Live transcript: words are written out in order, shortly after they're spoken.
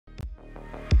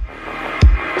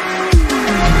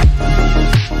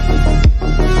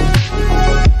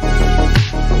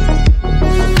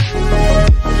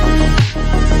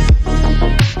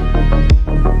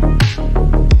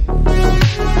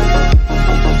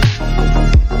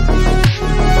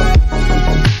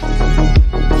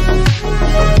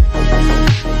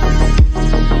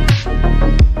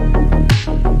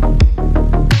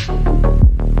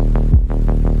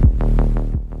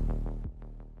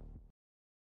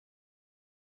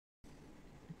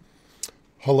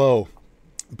Hello,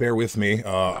 bear with me.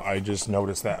 I just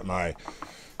noticed that my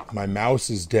mouse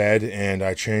is dead, and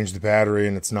I changed the battery,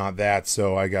 and it's not that.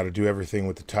 So I got to do everything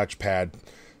with the touchpad.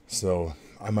 So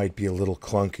I might be a little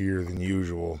clunkier than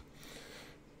usual.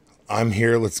 I'm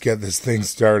here. Let's get this thing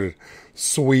started.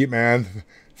 Sweet man.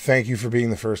 Thank you for being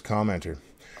the first commenter.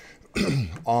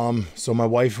 So my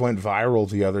wife went viral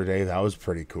the other day. That was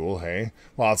pretty cool. Hey,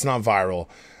 well, it's not viral.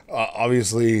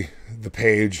 Obviously, the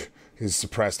page is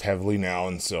suppressed heavily now,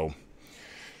 and so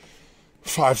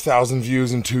 5,000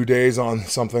 views in 2 days on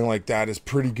something like that is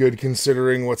pretty good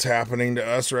considering what's happening to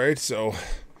us, right? So,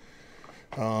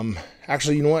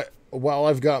 actually, you know what? While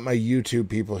I've got my YouTube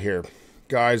people here,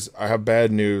 guys, I have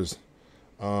bad news.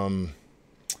 When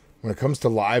it comes to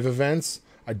live events,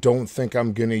 I don't think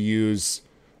I'm gonna use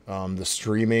the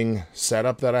streaming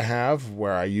setup that I have,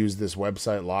 where I use this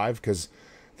website live, because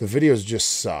the videos just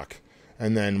suck.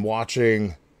 And then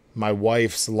watching my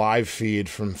wife's live feed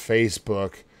from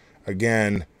Facebook,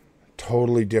 again,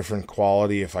 totally different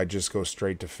quality if I just go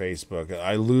straight to Facebook.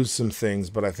 I lose some things,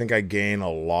 but I think I gain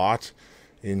a lot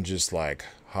in just like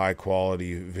high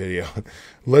quality video.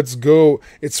 Let's go.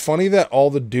 It's funny that all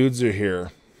the dudes are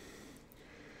here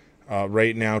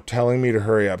right now telling me to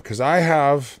hurry up, because I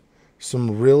have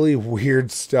some really weird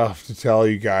stuff to tell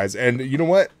you guys. And you know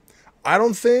what? I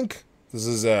don't think, this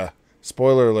is a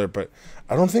spoiler alert, but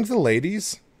I don't think the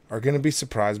ladies are going to be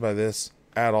surprised by this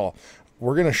at all.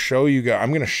 We're going to show you guys, I'm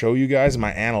going to show you guys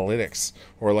my analytics,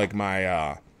 or like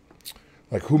my,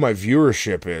 like who my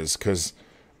viewership is, because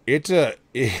it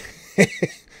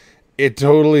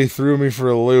totally threw me for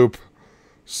a loop.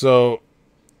 So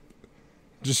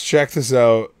just check this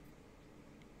out.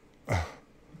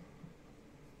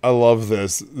 I love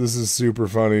this. This is super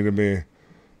funny to me.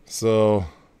 So,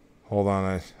 hold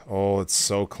on. Oh, it's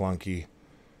so clunky.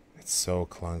 It's so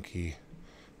clunky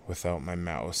without my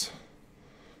mouse.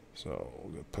 So,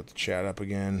 we'll put the chat up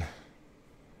again.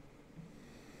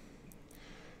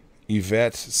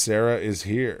 Yvette Sarah is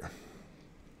here.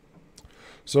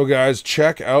 So, guys,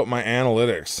 check out my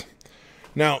analytics.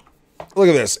 Now, look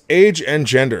at this. Age and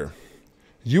gender.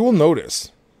 You will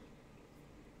notice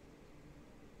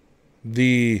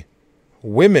the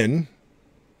women,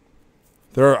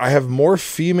 I have more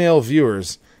female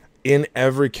viewers in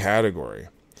every category.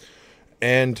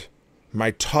 And my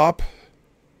top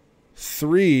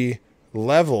 3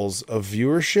 levels of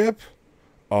viewership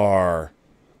are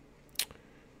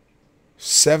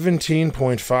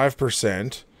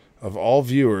 17.5% of all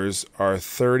viewers are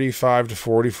 35 to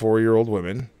 44-year-old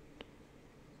women.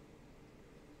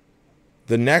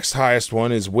 The next highest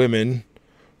one is women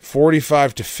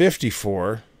 45 to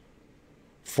 54,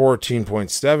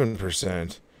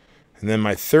 14.7%. And then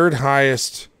my third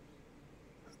highest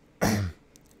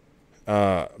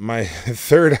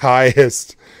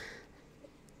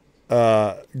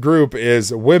group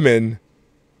is women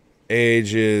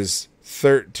ages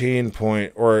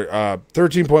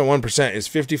 13.1% is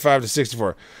 55 to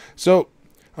 64. So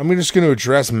I'm just going to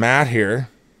address Matt here.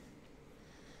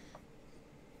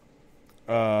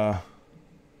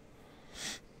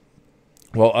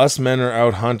 While us men are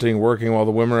out hunting, working, while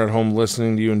the women are at home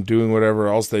listening to you and doing whatever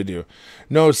else they do.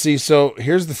 No, see, so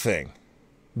here's the thing.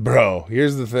 Bro,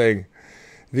 here's the thing.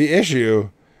 The issue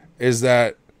is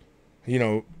that,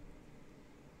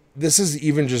 this is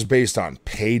even just based on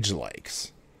page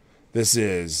likes. This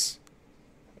is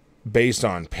based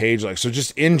on page likes. So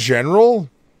just in general,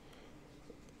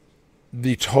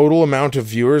 the total amount of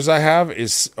viewers I have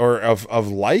of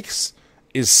likes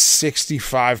is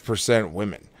 65%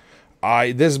 women.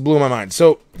 This blew my mind.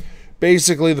 So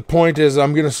basically the point is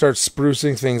I'm going to start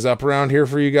sprucing things up around here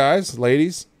for you guys,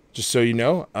 ladies, just so you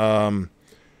know.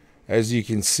 As you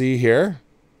can see here,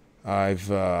 I've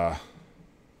got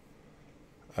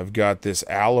this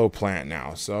aloe plant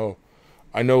now. So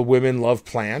I know women love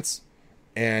plants,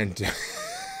 and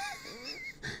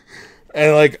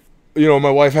and like,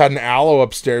 my wife had an aloe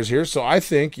upstairs here, so I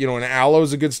think, an aloe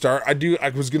is a good start. I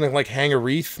was going to like hang a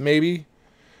wreath maybe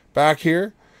back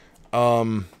here.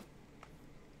 Just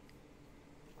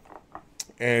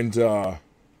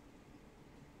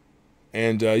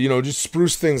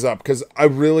spruce things up, because I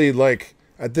really like,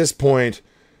 at this point,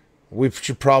 we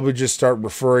should probably just start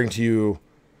referring to you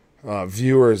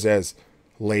viewers as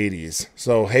ladies.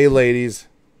 So, hey ladies,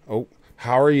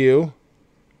 how are you?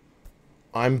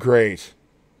 I'm great.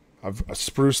 I've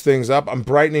spruced things up. I'm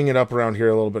brightening it up around here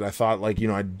a little bit. I thought, like,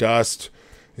 I'd dust,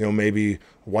 maybe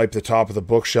wipe the top of the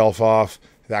bookshelf off,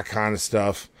 that kind of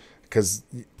stuff, because,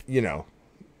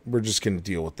 we're just going to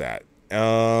deal with that.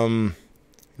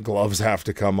 Gloves have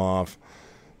to come off.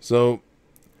 So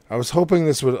I was hoping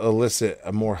this would elicit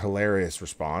a more hilarious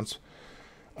response.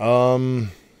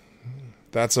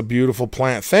 That's a beautiful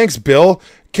plant. Thanks, Bill.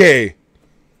 Okay.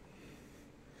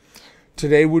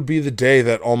 Today would be the day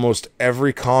that almost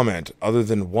every comment, other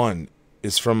than one,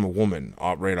 is from a woman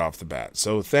right off the bat.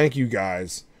 So thank you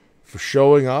guys for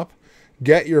showing up.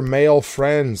 Get your male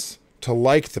friends to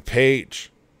like the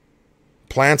page.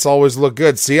 Plants always look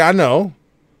good. See, I know.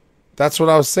 That's what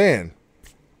I was saying.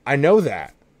 I know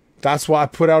that. That's why I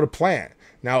put out a plant.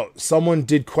 Now, someone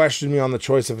did question me on the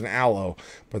choice of an aloe,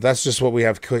 but that's just what we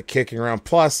have kicking around.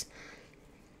 Plus,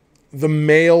 the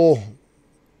male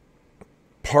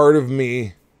part of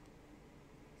me,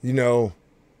 you know,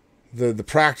 the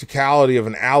practicality of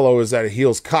an aloe is that it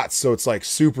heals cuts, so it's like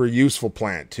super useful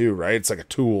plant too, right? It's like a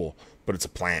tool, but it's a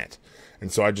plant.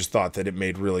 And so I just thought that it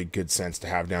made really good sense to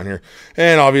have down here.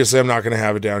 And obviously I'm not going to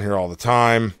have it down here all the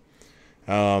time.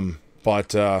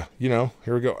 But, you know,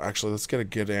 here we go. Actually, let's get a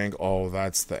good angle. Oh,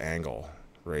 that's the angle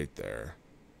right there.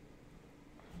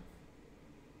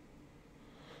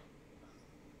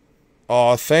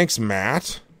 Oh, thanks,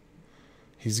 Matt.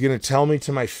 He's going to tell me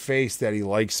to my face that he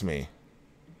likes me.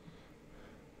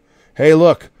 Hey,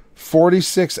 look,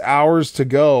 46 hours to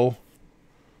go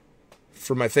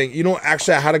for my thing. You know,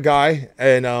 actually, I had a guy,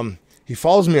 and he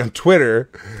follows me on Twitter,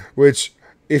 which,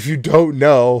 if you don't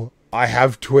know, I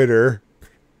have Twitter.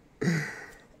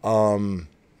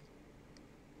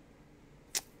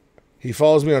 He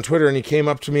follows me on Twitter, and he came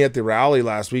up to me at the rally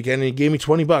last weekend and he gave me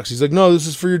 $20. He's like, no, this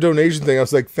is for your donation thing. I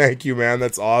was like, thank you, man.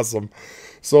 That's awesome.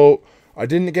 So I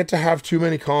didn't get to have too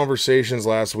many conversations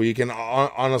last week. And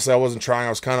honestly, I wasn't trying. I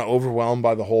was kind of overwhelmed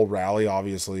by the whole rally.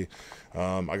 Obviously,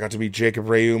 I got to meet Jacob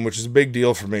Reum, which is a big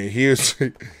deal for me. He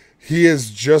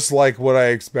is just like what I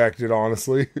expected,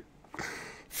 honestly.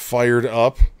 Fired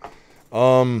up.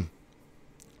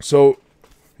 So,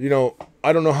 you know,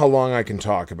 I don't know how long I can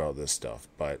talk about this stuff,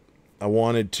 but I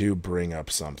wanted to bring up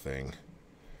something,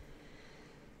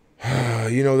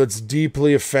 you know, that's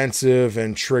deeply offensive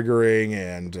and triggering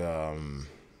and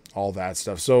all that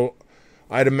stuff. So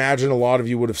I'd imagine a lot of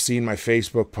you would have seen my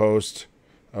Facebook post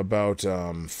about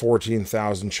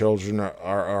 14,000 children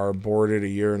are aborted a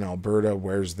year in Alberta.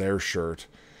 Where's their shirt?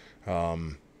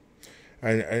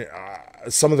 And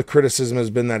some of the criticism has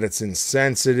been that it's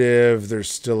insensitive. There's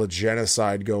still a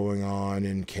genocide going on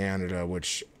in Canada,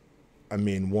 which, I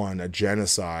mean, a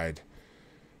genocide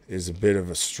is a bit of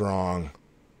a strong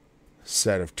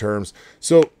set of terms.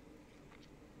 So,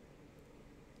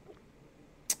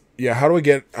 yeah, how do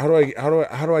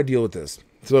I deal with this?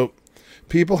 So,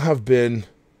 people have been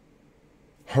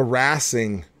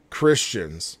harassing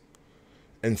Christians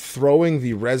and throwing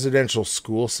the residential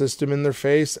school system in their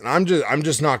face, and I'm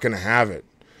just not going to have it.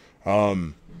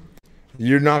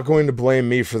 You're not going to blame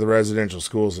me for the residential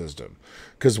school system,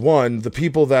 because one, the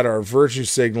people that are virtue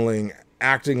signaling,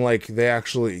 acting like they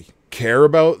actually care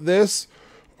about this,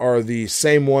 are the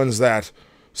same ones that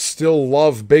still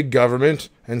love big government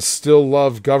and still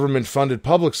love government-funded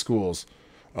public schools,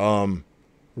 run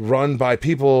by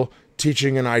people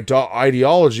teaching an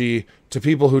ideology to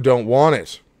people who don't want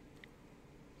it.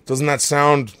 Doesn't that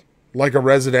sound like a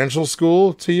residential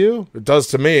school to you? It does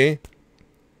to me.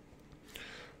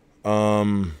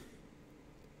 You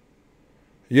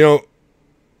know,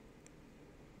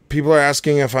 people are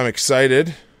asking if I'm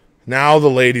excited. Now the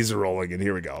ladies are rolling in.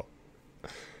 Here we go.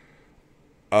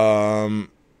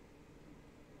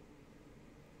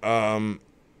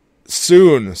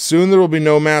 Soon there will be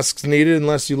no masks needed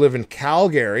unless you live in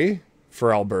Calgary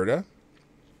for Alberta.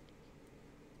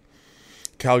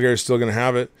 Calgary's still going to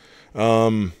have it.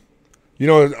 You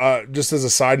know, just as a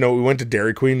side note, we went to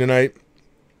Dairy Queen tonight,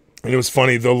 and it was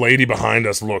funny. The lady behind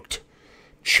us looked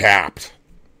chapped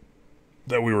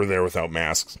that we were there without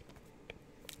masks.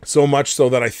 So much so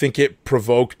that I think it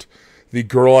provoked the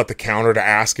girl at the counter to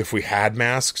ask if we had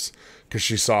masks, because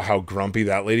she saw how grumpy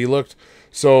that lady looked.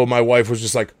 So my wife was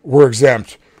just like, we're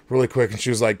exempt, really quick. And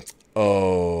she was like,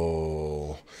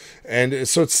 oh. And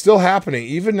so it's still happening,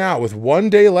 even now, with 1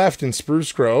 day left in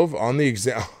Spruce Grove on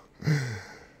the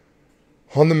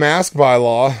on the mask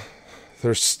bylaw.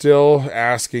 They're still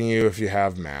asking you if you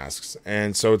have masks.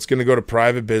 And so it's going to go to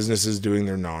private businesses doing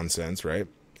their nonsense, right?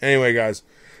 Anyway, guys,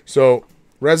 so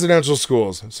residential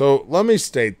schools. So let me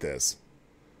state this.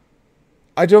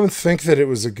 I don't think that it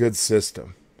was a good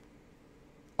system.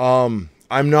 I'm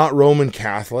not Roman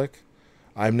Catholic.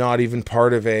 I'm not even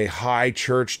part of a high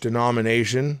church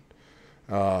denomination,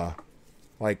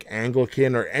 like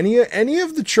Anglican or any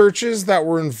of the churches that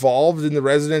were involved in the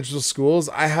residential schools.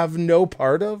 I have no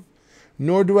part of,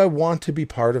 nor do I want to be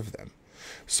part of them.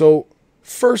 So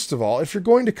first of all, if you're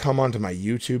going to come onto my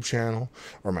YouTube channel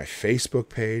or my Facebook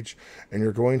page and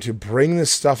you're going to bring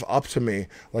this stuff up to me,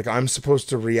 like I'm supposed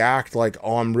to react like,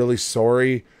 oh, I'm really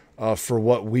sorry for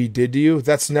what we did to you,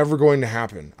 that's never going to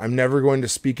happen. I'm never going to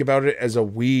speak about it as a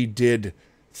we did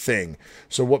thing.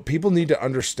 So what people need to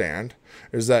understand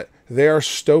is that they are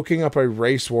stoking up a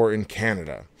race war in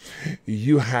Canada.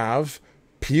 You have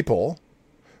people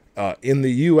in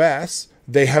the US,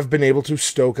 they have been able to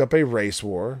stoke up a race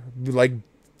war, like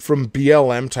from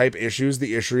BLM type issues,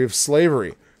 the issue of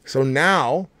slavery. So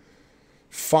now,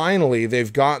 finally,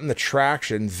 they've gotten the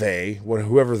traction,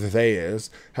 whoever the they is,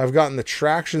 have gotten the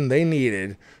traction they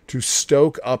needed to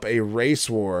stoke up a race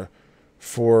war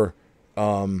for,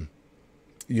 for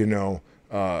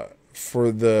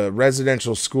the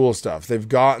residential school stuff. They've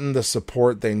gotten the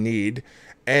support they need,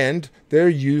 and they're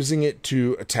using it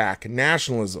to attack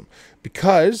nationalism,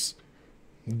 because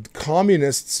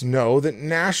communists know that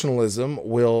nationalism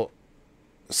will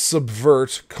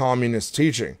subvert communist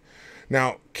teaching.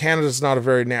 Now, Canada's not a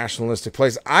very nationalistic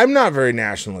place. I'm not very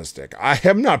nationalistic. I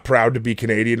am not proud to be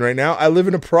Canadian right now. I live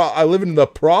in the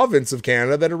province of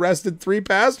Canada that arrested 3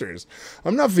 pastors.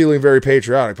 I'm not feeling very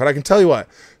patriotic, but I can tell you what,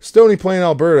 Stony Plain,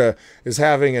 Alberta is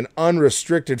having an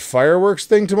unrestricted fireworks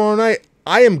thing tomorrow night.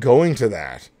 I am going to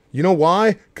that. You know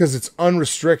why? Because it's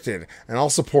unrestricted, and I'll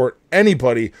support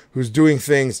anybody who's doing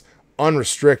things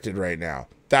unrestricted right now.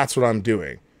 That's what I'm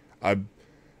doing.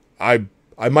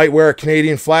 I might wear a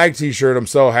Canadian flag t-shirt. I'm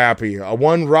so happy. A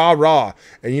one rah rah.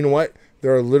 And you know what?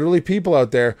 There are literally people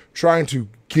out there trying to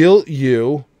guilt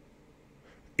you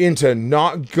into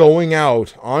not going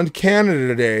out on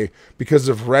Canada Day because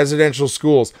of residential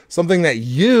schools. Something that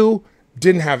you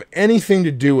didn't have anything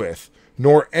to do with,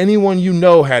 nor anyone you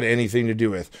know had anything to do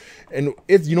with. And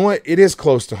you know what? It is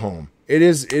close to home. It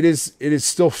is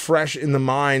still fresh in the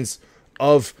minds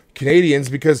of Canadians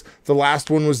because the last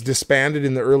one was disbanded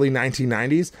in the early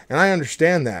 1990s, and I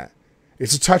understand that.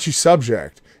 It's a touchy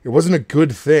subject. It wasn't a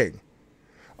good thing.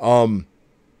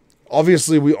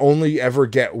 Obviously, we only ever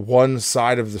get one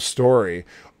side of the story.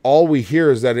 All we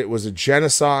hear is that it was a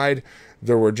genocide.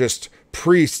 There were just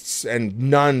priests and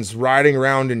nuns riding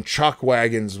around in chuck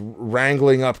wagons,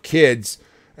 wrangling up kids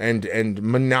and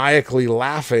maniacally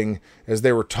laughing as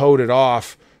they were toted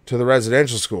off to the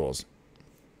residential schools.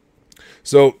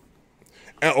 So,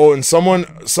 and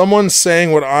someone's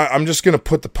saying what I'm just going to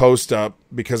put the post up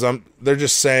because they're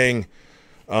just saying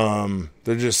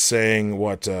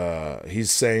what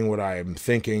he's saying what I am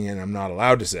thinking and I'm not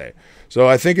allowed to say. So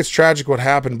I think it's tragic what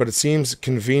happened, but it seems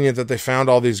convenient that they found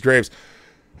all these graves.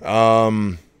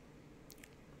 And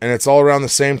it's all around the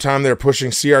same time they're pushing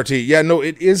CRT. Yeah, no,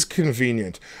 it is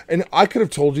convenient. And I could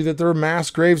have told you that there were mass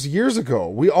graves years ago.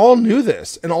 We all knew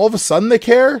this. And all of a sudden they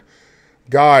care?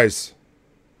 Guys,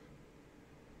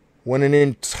 when an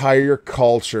entire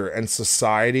culture and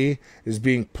society is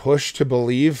being pushed to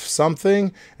believe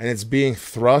something and it's being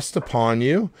thrust upon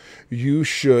you, you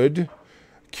should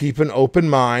keep an open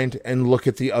mind and look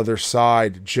at the other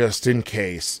side just in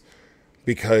case.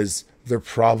 Because they're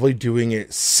probably doing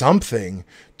it something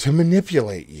to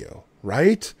manipulate you,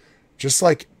 right? Just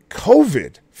like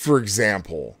COVID, for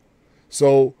example.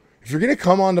 So if you're going to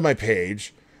come onto my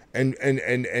page and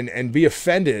be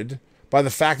offended by the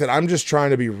fact that I'm just trying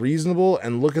to be reasonable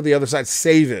and look at the other side,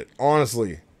 save it.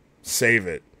 Honestly, save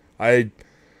it. I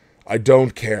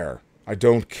don't care. I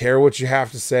don't care what you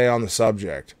have to say on the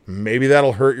subject. Maybe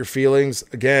that'll hurt your feelings.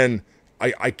 Again,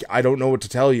 I don't know what to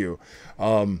tell you.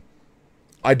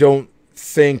 I don't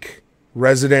think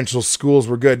residential schools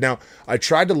were good. Now, I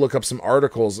tried to look up some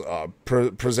articles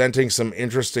presenting some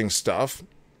interesting stuff.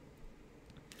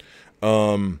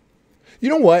 You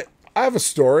know what? I have a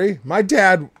story. My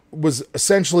dad was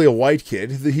essentially a white kid.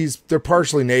 They're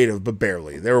partially native, but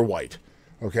barely. They were white.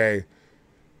 Okay.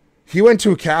 He went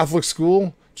to a Catholic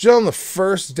school. Just on the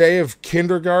first day of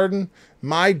kindergarten,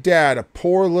 my dad, a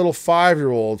poor little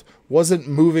 5-year-old, wasn't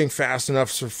moving fast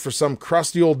enough for some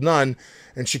crusty old nun,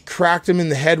 and she cracked him in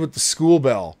the head with the school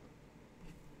bell.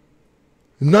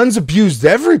 Nuns abused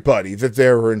everybody that they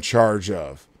were in charge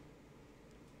of.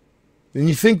 And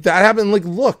you think that happened? Like,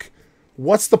 look,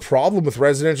 what's the problem with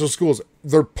residential schools?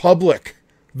 They're public.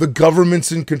 The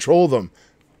government's in control of them.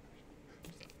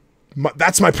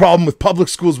 That's my problem with public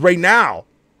schools right now.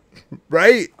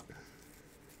 Right?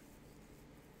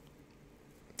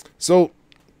 So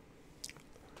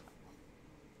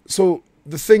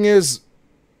the thing is,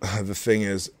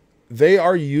 they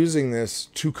are using this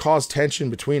to cause tension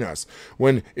between us.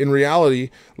 When in reality,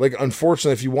 like,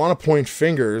 unfortunately, if you want to point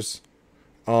fingers,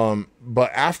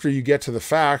 but after you get to the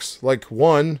facts, like,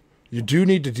 one, you do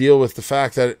need to deal with the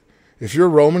fact that if you're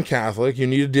Roman Catholic, you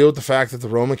need to deal with the fact that the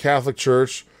Roman Catholic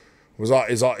Church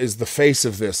is the face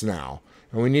of this now.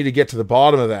 And we need to get to the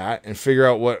bottom of that and figure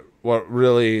out what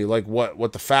really, like,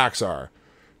 what the facts are.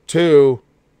 2,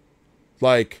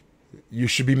 like, you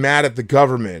should be mad at the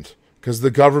government because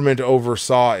the government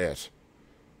oversaw it.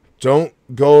 Don't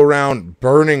go around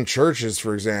burning churches,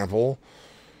 for example.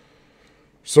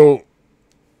 So,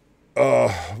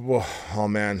 well, oh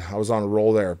man, I was on a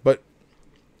roll there. But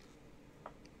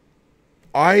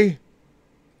I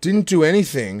didn't do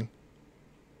anything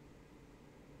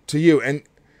to you. And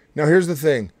now here's the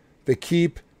thing. They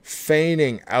keep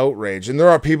feigning outrage. And there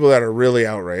are people that are really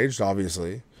outraged,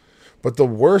 obviously. But the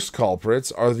worst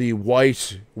culprits are the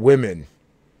white women.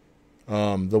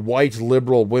 The white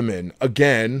liberal women,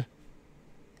 again,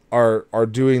 are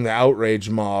doing the outrage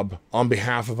mob on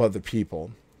behalf of other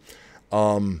people.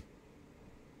 And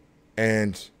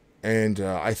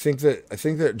I think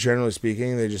that generally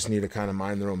speaking, they just need to kind of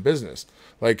mind their own business.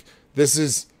 Like, this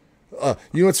is,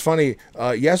 you know what's funny?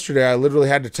 Yesterday, I literally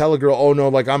had to tell a girl, oh no,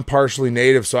 like, I'm partially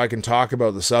native, so I can talk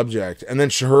about the subject. And then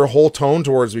her whole tone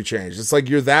towards me changed. It's like,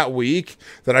 you're that weak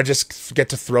that I just get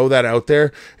to throw that out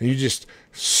there and you just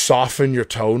soften your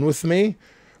tone with me.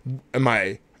 Am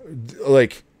I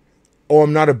like, oh,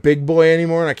 I'm not a big boy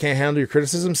anymore and I can't handle your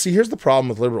criticism? See, here's the problem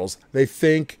with liberals. They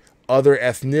think other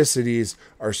ethnicities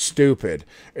are stupid.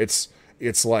 It's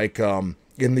like in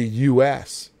the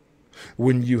U.S.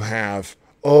 when you have,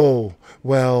 oh,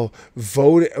 well,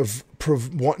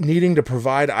 needing to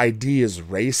provide ID is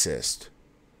racist,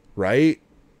 right?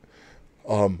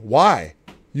 Why?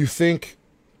 You think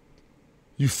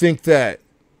that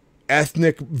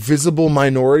ethnic visible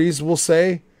minorities, will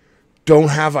say, don't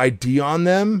have ID on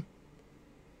them?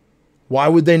 Why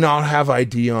would they not have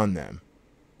ID on them?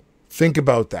 Think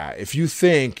about that. If you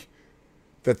think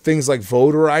that things like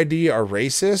voter ID are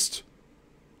racist,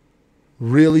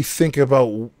 really think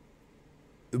about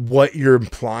what you're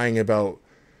implying about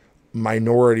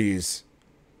minorities,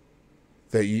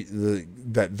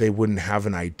 that they wouldn't have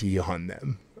an ID on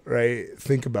them, right?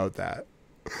 Think about that.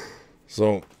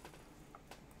 So,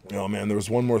 oh man, there was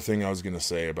one more thing I was going to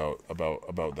say about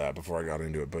that before I got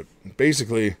into it, but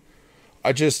basically,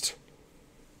 I'm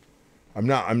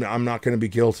not going to be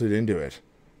guilted into it.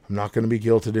 I'm not going to be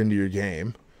guilted into your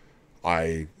game.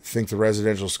 I think the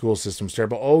residential school system's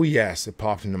terrible. Oh yes, it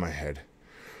popped into my head.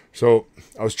 So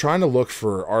I was trying to look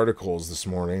for articles this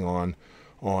morning on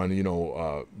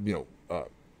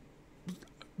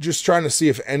just trying to see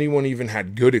if anyone even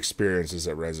had good experiences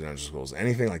at residential schools,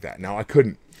 anything like that. Now I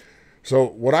couldn't. So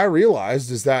what I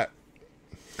realized is that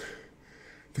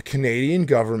the Canadian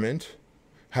government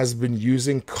has been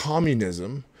using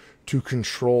communism to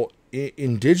control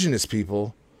indigenous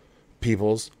peoples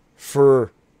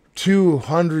for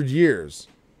 200 years.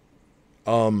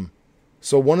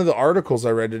 So one of the articles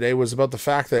I read today was about the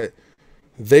fact that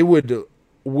they would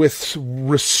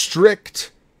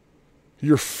restrict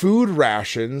your food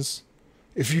rations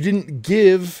if you didn't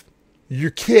give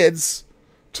your kids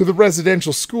to the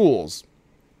residential schools.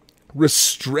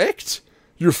 Restrict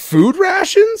your food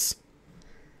rations?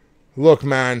 Look,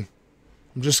 man,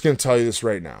 I'm just going to tell you this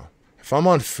right now. If I'm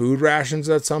on food rations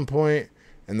at some point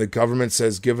and the government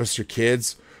says, give us your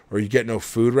kids or you get no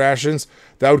food rations,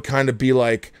 that would kind of be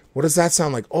like, what does that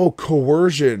sound like? Oh,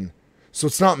 coercion. So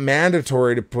it's not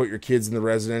mandatory to put your kids in the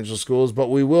residential schools, but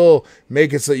we will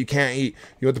make it so that you can't eat.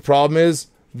 You know what the problem is?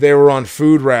 They were on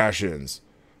food rations.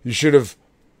 You should have,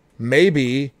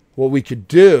 maybe what we could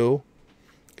do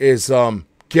is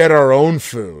get our own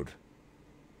food.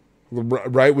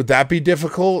 Right? Would that be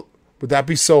difficult? Would that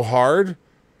be so hard?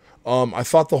 I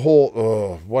thought the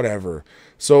whole, whatever.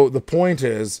 So the point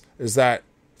is that,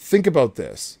 think about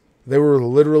this. They were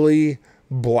literally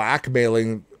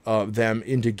blackmailing them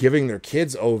into giving their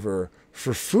kids over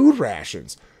for food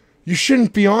rations. You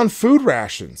shouldn't be on food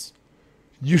rations.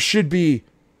 You should be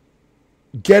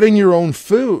getting your own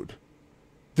food.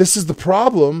 This is the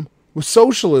problem with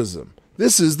socialism.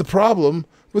 This is the problem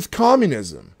with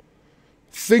communism.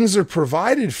 Things are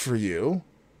provided for you,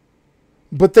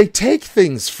 but they take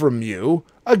things from you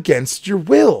against your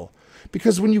will.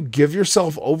 Because when you give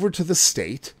yourself over to the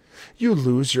state, you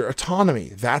lose your autonomy.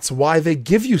 That's why they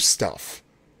give you stuff.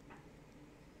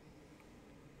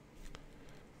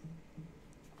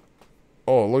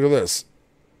 Oh, look at this.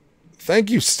 Thank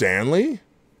you, Stanley.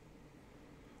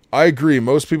 I agree.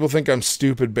 Most people think I'm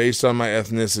stupid based on my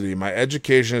ethnicity. My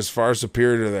education is far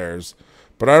superior to theirs,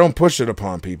 but I don't push it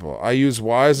upon people. I use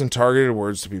wise and targeted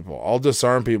words to people. I'll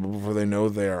disarm people before they know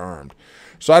they are armed.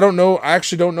 So I don't know. I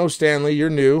actually don't know, Stanley. You're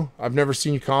new. I've never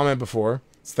seen you comment before.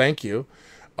 Thank you.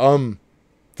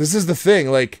 This is the thing.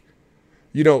 Like,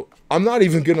 you know, I'm not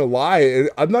even gonna lie.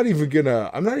 I'm not even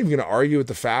gonna argue with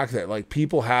the fact that like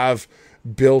people have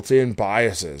built-in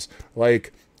biases.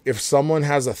 Like if someone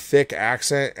has a thick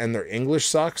accent and their English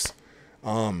sucks,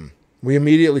 we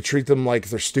immediately treat them like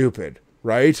they're stupid,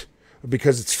 right?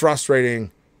 Because it's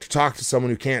frustrating to talk to someone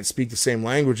who can't speak the same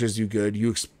language as you.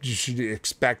 You should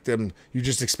expect them. You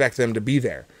just expect them to be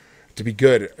there, to be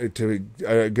good,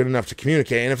 good enough to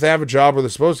communicate. And if they have a job where they're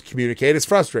supposed to communicate, it's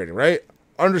frustrating, right?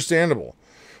 Understandable.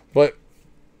 But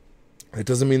it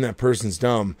doesn't mean that person's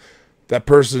dumb. That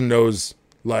person knows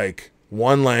like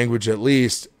one language at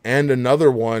least and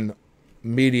another one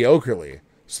mediocrely.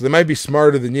 So they might be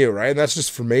smarter than you, right? And that's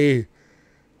just for me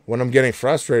when I'm getting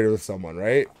frustrated with someone,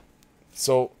 right?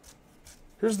 So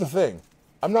here's the thing.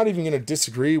 I'm not even going to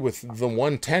disagree with the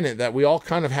one tenet that we all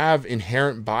kind of have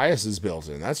inherent biases built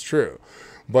in. That's true.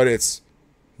 But it's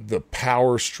the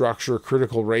power structure,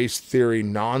 critical race theory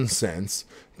nonsense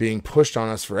being pushed on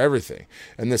us for everything.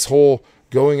 And this whole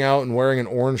going out and wearing an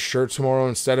orange shirt tomorrow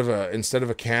instead of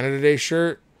a Canada Day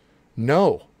shirt.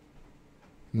 No.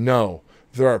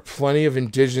 There are plenty of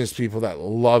Indigenous people that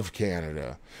love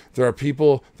Canada. There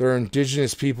are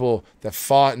Indigenous people that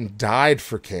fought and died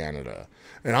for Canada.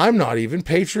 And I'm not even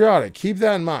patriotic. Keep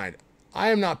that in mind. I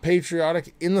am not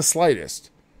patriotic in the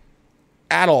slightest.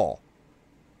 At all.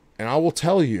 And I will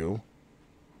tell you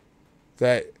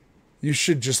that you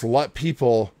should just let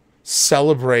people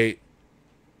celebrate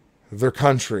their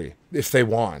country if they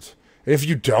want. And if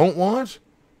you don't want,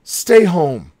 stay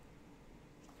home.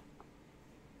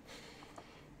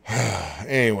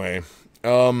 Anyway,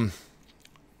 I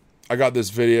got this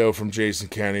video from Jason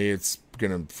Kenney. It's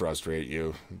gonna frustrate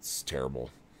you. It's terrible,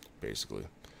 basically.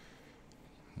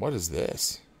 What is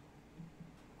this?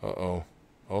 Uh-oh.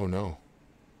 Oh, no.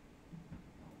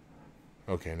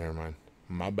 Okay, never mind.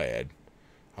 My bad.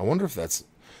 I wonder if that's...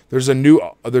 There's a new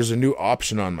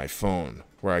option on my phone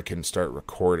where I can start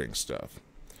recording stuff.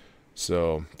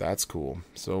 So, that's cool.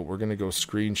 So, we're going to go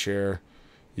screen share.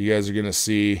 You guys are going to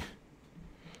see...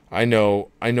 I know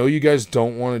you guys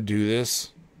don't want to do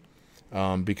this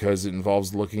because it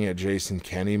involves looking at Jason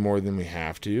Kenney more than we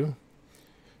have to.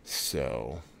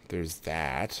 So, there's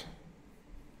that.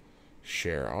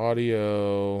 Share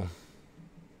audio...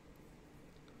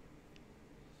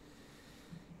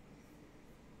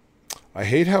 I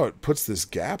hate how it puts this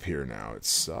gap here now. It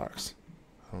sucks.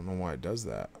 I don't know why it does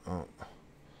that. Oh.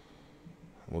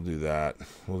 We'll do that.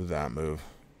 We'll do that move.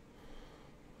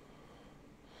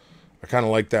 I kind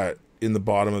of like that in the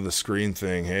bottom of the screen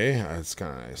thing. Hey, it's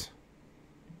kind of nice.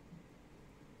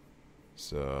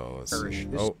 So, let's see.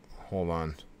 Oh, hold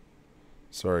on.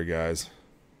 Sorry, guys.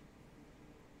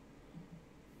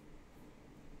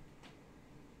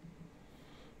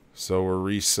 So, we're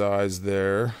resized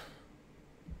there.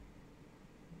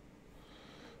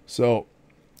 So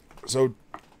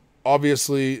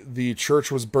obviously the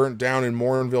church was burnt down in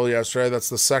Morinville yesterday. That's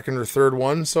the second or third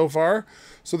one so far.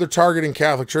 So they're targeting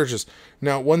Catholic churches.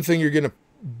 Now, one thing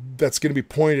that's gonna be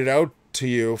pointed out to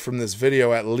you from this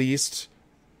video, at least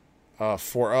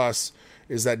for us,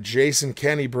 is that Jason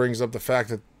Kenney brings up the fact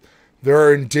that there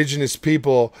are Indigenous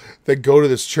people that go to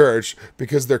this church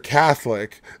because they're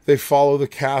Catholic. They follow the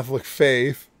Catholic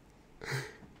faith.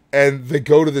 And they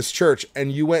go to this church,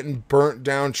 and you went and burnt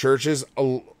down churches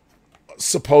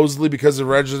supposedly because of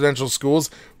residential schools,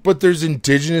 but there's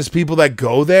Indigenous people that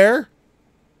go there?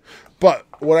 But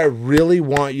what I really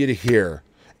want you to hear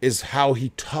is how he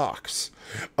talks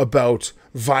about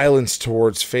violence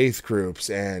towards faith groups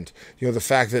and, the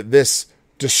fact that this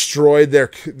destroyed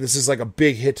this is like a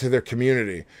big hit to their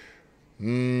community. You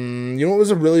know what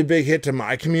was a really big hit to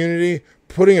my community?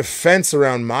 Putting a fence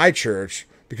around my church,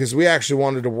 because we actually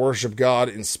wanted to worship God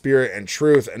in spirit and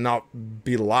truth and not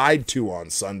be lied to on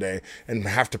Sunday and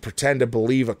have to pretend to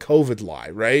believe a COVID lie,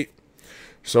 right?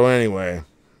 So anyway,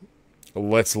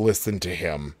 let's listen to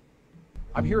him.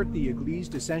 I'm here at the Église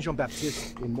de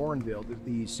Saint-Jean-Baptiste in Morinville,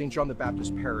 the St. John the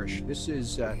Baptist parish. This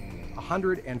is a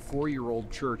 104-year-old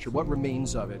church, or what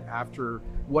remains of it, after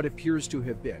what appears to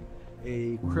have been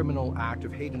a criminal act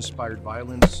of hate-inspired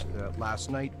violence last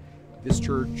night. This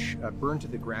church burned to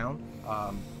the ground.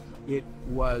 It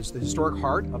was the historic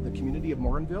heart of the community of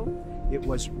Morinville. It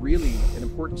was really an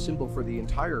important symbol for the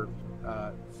entire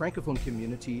Francophone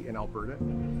community in Alberta.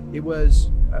 It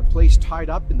was a place tied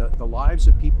up in the lives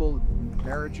of people,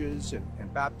 marriages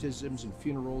and baptisms and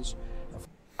funerals.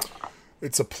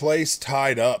 It's a place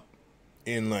tied up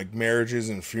in like marriages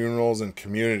and funerals and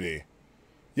community.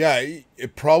 Yeah,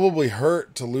 it probably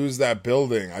hurt to lose that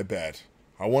building, I bet.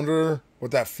 I wonder what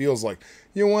that feels like.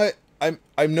 You know what?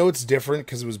 I know it's different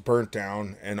because it was burnt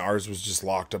down and ours was just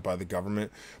locked up by the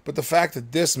government. But the fact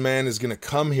that this man is going to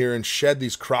come here and shed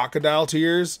these crocodile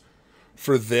tears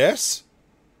for this,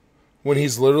 when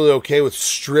he's literally okay with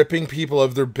stripping people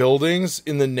of their buildings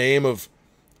in the name of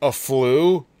a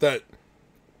flu that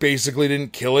basically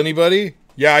didn't kill anybody.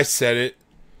 Yeah, I said it.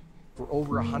 For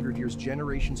over 100 years,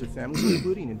 generations of families,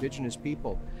 including Indigenous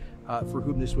people, for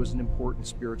whom this was an important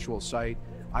spiritual site.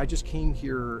 I just came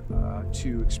here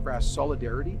to express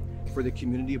solidarity for the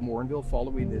community of Morinville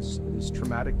following this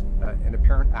traumatic and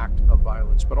apparent act of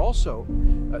violence, but also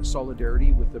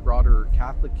solidarity with the broader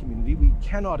Catholic community. We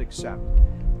cannot accept,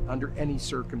 under any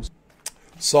circumstance,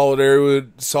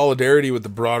 solidarity with the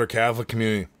broader Catholic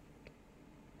community.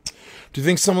 Do you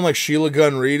think someone like Sheila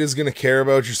Gunn Reid is going to care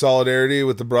about your solidarity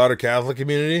with the broader Catholic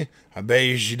community? I bet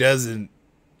you she doesn't.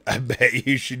 I bet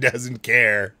you she doesn't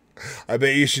care. I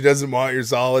bet you she doesn't want your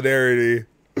solidarity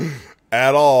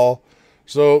at all.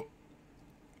 So,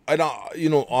 I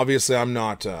don't, obviously I'm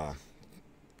not,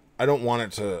 I don't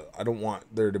want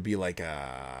there to be like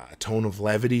a tone of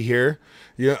levity here.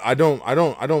 Yeah, I don't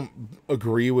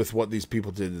agree with what these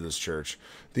people did to this church.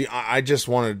 I just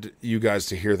wanted you guys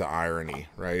to hear the irony,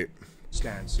 right?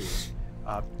 Stances,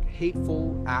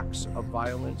 hateful acts of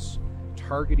violence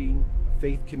targeting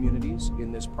faith communities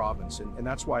in this province. And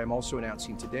that's why I'm also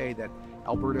announcing today that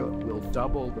Alberta will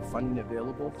double the funding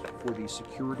available for the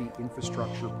Security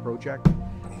Infrastructure Project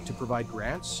to provide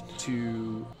grants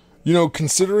to...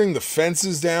 Considering the fence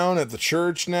is down at the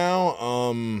church now,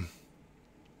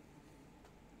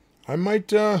 I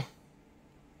might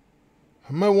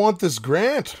want this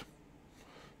grant.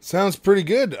 Sounds pretty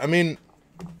good. I mean,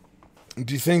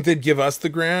 do you think they'd give us the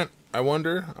grant? I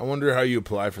wonder how you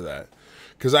apply for that.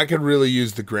 Because I could really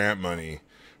use the grant money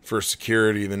for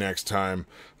security the next time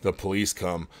the police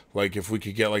come. Like, if we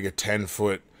could get like a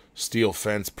 10-foot steel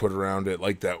fence put around it,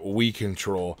 like that we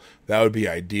control, that would be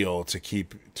ideal to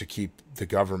keep the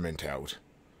government out.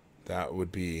 That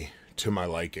would be to my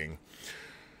liking.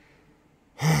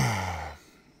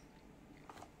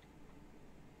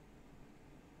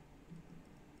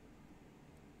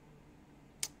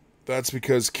 That's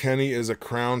because Kenny is a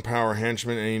Crown Power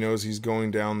henchman and he knows he's going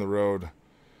down the road.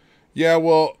 Yeah,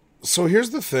 well, so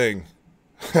here's the thing.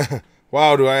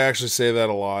 Wow, do I actually say that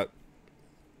a lot?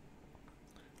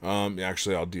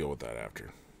 Actually, I'll deal with that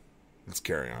after. Let's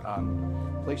carry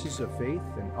on. Places of faith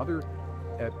and other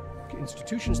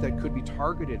institutions that could be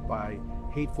targeted by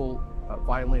hateful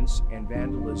violence and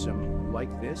vandalism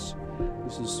like this.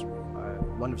 This is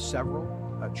one of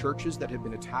several churches that have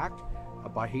been attacked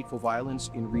by hateful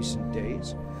violence in recent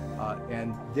days.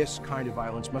 And this kind of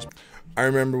violence must... I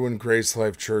remember when Grace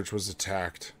Life Church was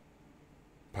attacked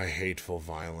by hateful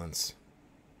violence.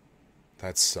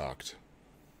 That sucked.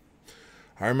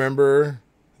 I remember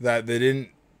that they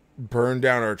didn't burn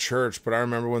down our church, but I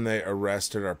remember when they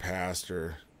arrested our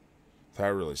pastor. That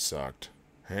really sucked.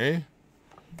 Hey?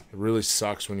 It really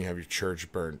sucks when you have your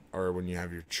church burnt, or when you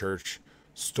have your church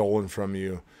stolen from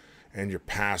you and your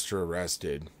pastor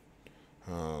arrested.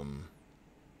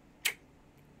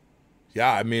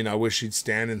 Yeah, I mean, I wish he'd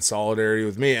stand in solidarity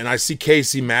with me. And I see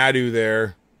Casey Madhu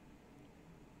there,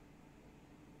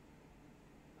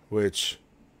 which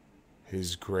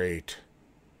is great.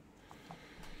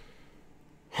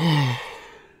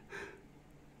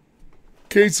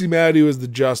 Casey Madhu is the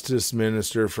Justice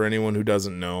Minister, for anyone who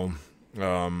doesn't know,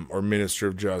 or Minister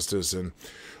of Justice. And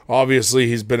obviously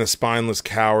he's been a spineless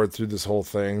coward through this whole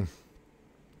thing.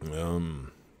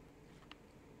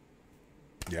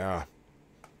 Yeah.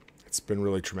 It's been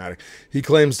really traumatic. He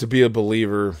claims to be a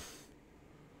believer,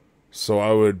 so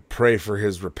I would pray for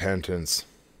his repentance.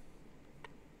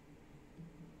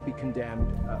 Be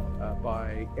condemned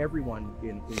by everyone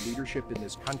in leadership in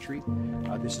this country.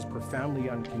 This is profoundly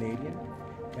un-Canadian.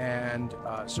 And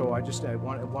so I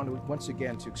want to once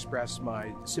again to express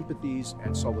my sympathies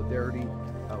and solidarity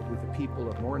with the people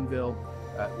of Morinville,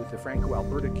 with the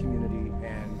Franco-Alberta community,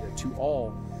 and to all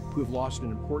who have lost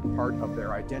an important part of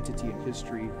their identity and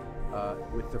history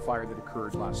with the fire that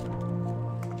occurred last night.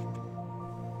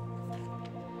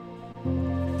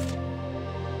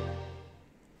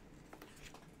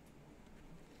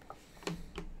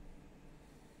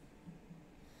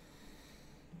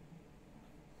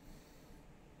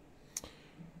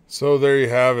 So there you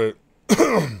have it.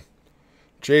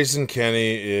 Jason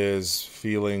Kenney is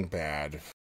feeling bad.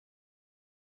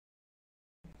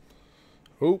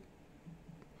 Oh.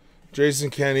 Jason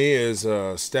Kenney is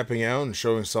stepping out and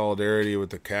showing solidarity with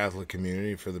the Catholic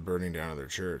community for the burning down of their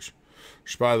church.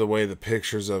 Which, by the way, the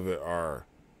pictures of it are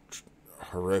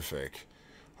horrific.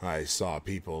 I saw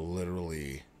people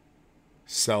literally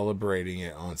celebrating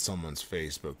it on someone's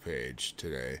Facebook page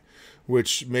today,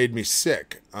 which made me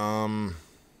sick.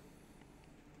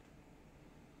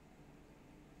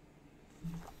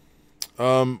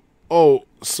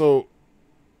 So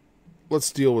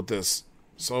let's deal with this.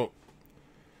 So,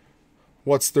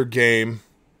 what's their game?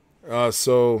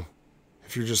 So,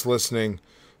 if you're just listening,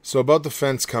 so about the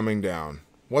fence coming down,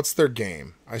 what's their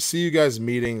game? I see you guys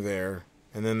meeting there,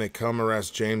 and then they come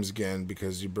arrest James again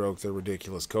because you broke their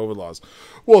ridiculous COVID laws.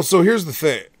 Well, so here's the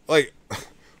thing. Like,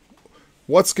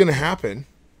 what's going to happen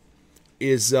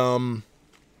is,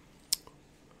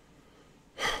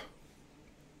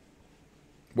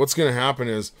 what's going to happen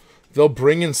is they'll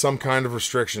bring in some kind of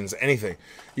restrictions, anything.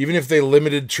 Even if they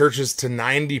limited churches to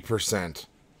 90%,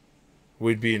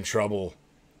 we'd be in trouble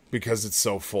because it's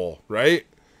so full, right?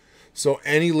 So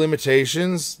any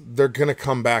limitations, they're going to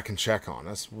come back and check on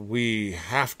us. We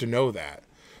have to know that.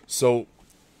 So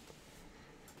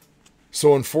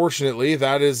unfortunately,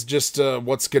 that is just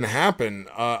what's going to happen.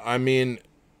 I mean,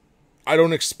 I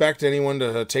don't expect anyone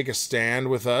to take a stand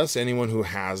with us, anyone who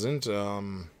hasn't.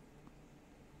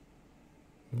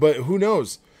 But who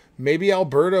knows? Maybe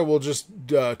Alberta will just,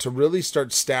 to really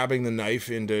start stabbing the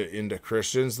knife into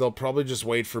Christians, they'll probably just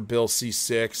wait for Bill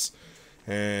C-6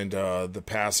 and the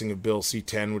passing of Bill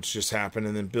C-10, which just happened,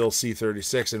 and then Bill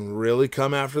C-36, and really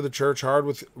come after the church hard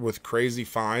with crazy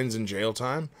fines and jail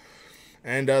time.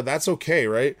 And that's okay,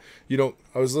 right? You know,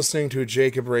 I was listening to a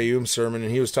Jacob Reum sermon,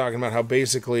 and he was talking about how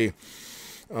basically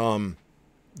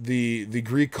the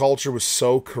Greek culture was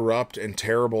so corrupt and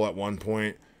terrible at one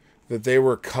point that they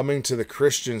were coming to the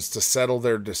Christians to settle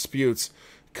their disputes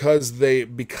because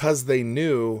they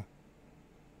knew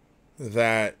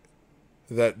that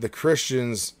the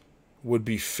Christians would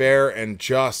be fair and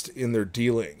just in their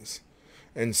dealings.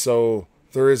 And so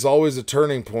there is always a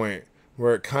turning point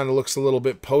where it kind of looks a little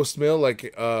bit post-mill, like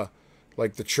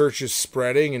the church is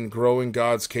spreading and growing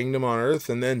God's kingdom on earth,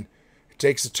 and then it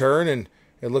takes a turn and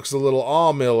it looks a little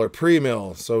all-mill or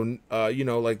pre-mill. So,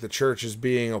 like the church is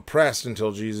being oppressed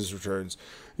until Jesus returns.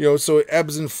 So it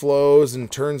ebbs and flows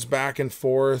and turns back and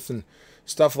forth and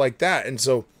stuff like that. And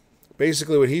so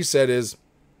basically what he said is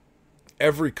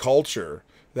every culture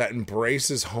that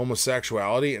embraces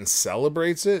homosexuality and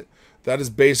celebrates it, that is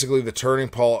basically the turning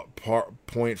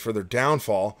point for their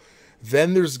downfall.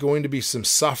 Then there's going to be some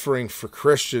suffering for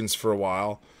Christians for a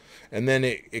while. And then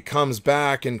it comes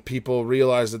back and people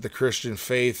realize that the Christian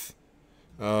faith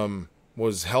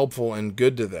was helpful and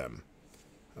good to them.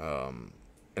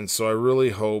 And so I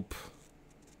really hope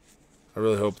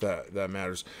that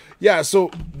matters. Yeah,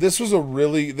 so this was a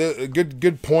really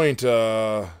good point,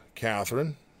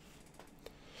 Catherine.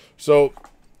 So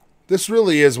this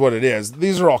really is what it is.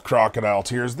 These are all crocodile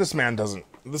tears. This man doesn't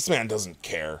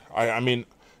care. I mean,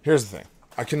 here's the thing.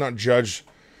 I cannot judge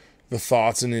the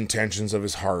thoughts and intentions of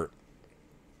his heart.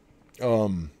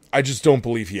 I just don't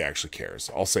believe he actually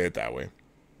cares. I'll say it that way.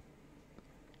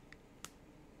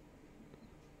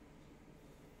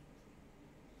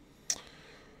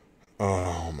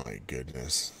 Oh my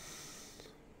goodness.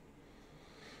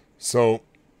 So,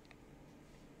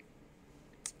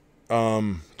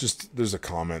 just there's a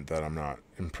comment that I'm not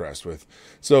impressed with.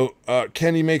 So,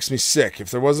 Kenny makes me sick.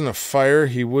 If there wasn't a fire,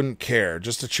 he wouldn't care.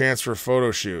 Just a chance for a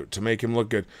photo shoot to make him look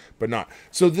good, but not.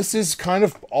 So this is kind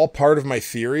of all part of my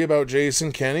theory about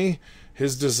Jason Kenney.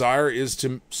 His desire is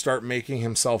to start making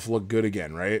himself look good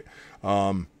again, right?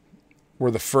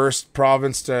 We're the first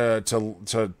province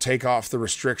to take off the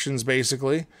restrictions,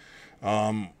 basically.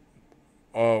 We're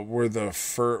going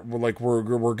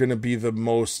to be the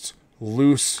most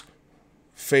loose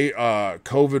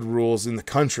COVID rules in the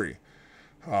country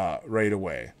right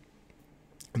away.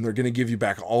 And they're going to give you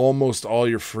back almost all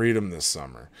your freedom this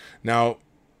summer. Now,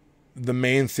 the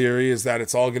main theory is that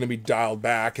it's all going to be dialed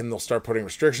back and they'll start putting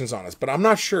restrictions on us. But I'm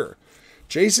not sure.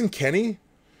 Jason Kenney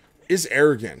is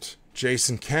arrogant.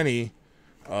 Jason Kenney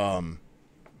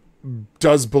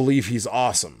does believe he's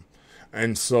awesome.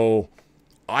 And so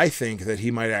I think that he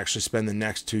might actually spend the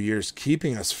next 2 years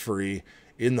keeping us free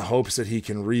in the hopes that he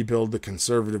can rebuild the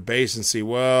conservative base and see,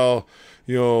 well,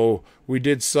 we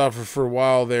did suffer for a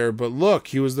while there, but look,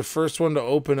 he was the first one to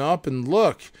open up, and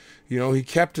look, he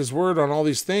kept his word on all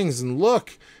these things, and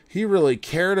look, he really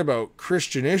cared about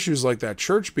Christian issues like that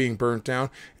church being burnt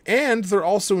down, and they're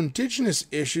also indigenous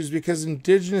issues because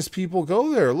indigenous people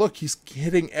go there. Look, he's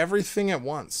hitting everything at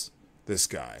once, this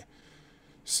guy.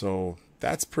 So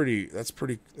that's pretty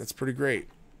great.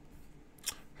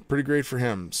 Pretty great for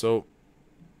him. So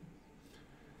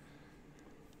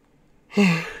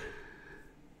yeah,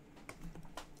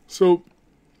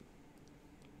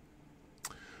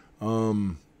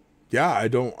 I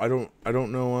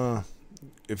don't know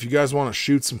if you guys want to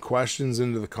shoot some questions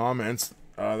into the comments,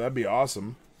 that'd be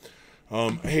awesome.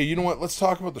 Hey, you know what? Let's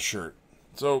talk about the shirt.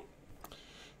 So,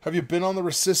 have you been on the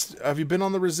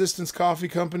Resistance Coffee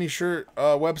Company shirt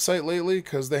website lately?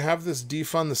 Because they have this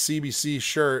defund the CBC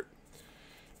shirt,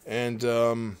 and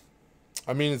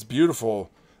I mean, it's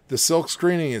beautiful. The silk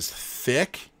screening is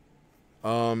thick.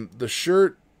 The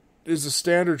shirt is a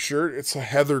standard shirt. It's a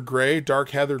heather gray, dark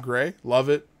heather gray. Love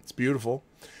it. It's beautiful.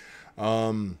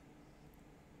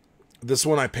 This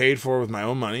one I paid for with my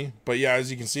own money. But yeah,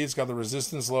 as you can see, it's got the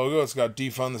Resistance logo. It's got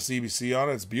defund the CBC on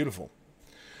it. It's beautiful.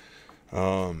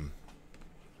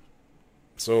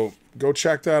 So go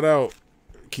check that out.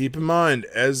 Keep in mind,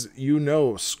 as you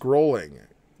know, scrolling,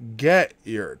 get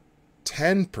your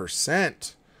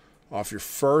 10% off your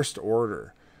first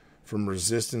order from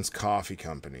Resistance Coffee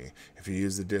Company. If you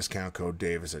use the discount code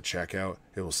Davis at checkout,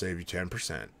 it will save you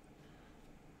 10%.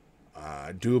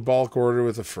 Do a bulk order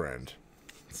with a friend.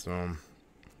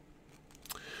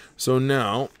 So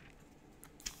now,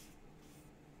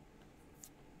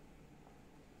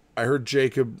 I heard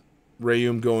Jacob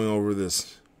Rayum going over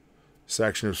this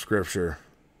section of scripture,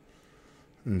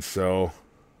 and so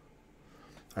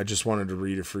I just wanted to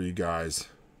read it for you guys.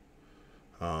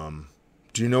 Do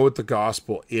you know what the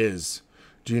gospel is?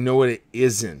 Do you know what it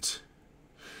isn't?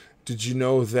 Did you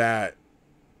know that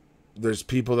there's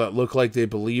people that look like they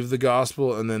believe the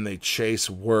gospel and then they chase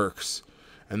works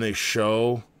and they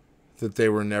show that they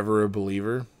were never a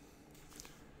believer?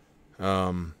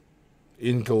 In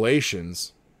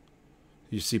Galatians,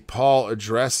 you see Paul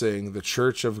addressing the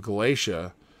church of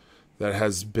Galatia that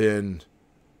has been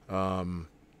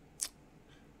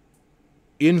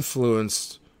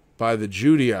influenced by the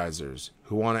Judaizers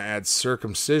who want to add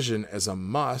circumcision as a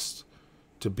must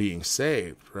to being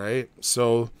saved, right?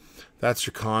 So that's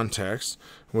your context.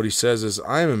 What he says is,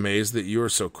 I am amazed that you are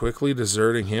so quickly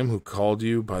deserting him who called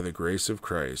you by the grace of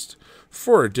Christ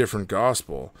for a different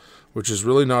gospel, which is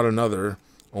really not another,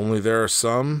 only there are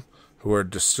some who are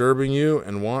disturbing you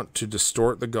and want to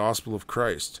distort the gospel of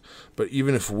Christ. But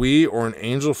even if we or an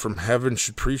angel from heaven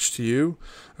should preach to you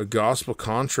a gospel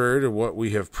contrary to what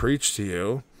we have preached to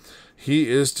you, he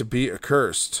is to be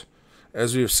accursed.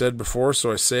 As we have said before,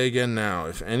 so I say again now,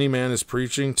 if any man is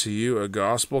preaching to you a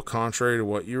gospel contrary to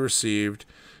what you received,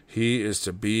 he is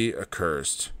to be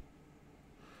accursed.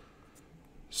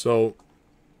 So,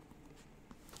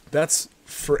 that's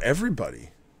for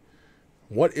everybody.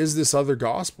 What is this other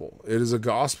gospel? It is a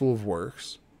gospel of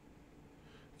works.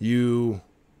 You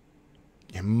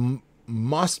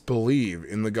must believe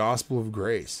in the gospel of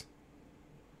grace.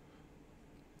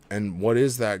 And what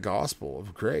is that gospel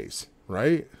of grace,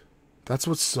 right? That's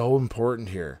what's so important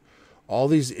here. All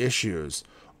these issues,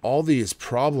 all these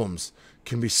problems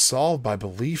can be solved by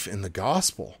belief in the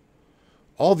gospel.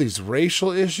 All these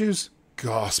racial issues,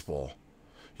 gospel.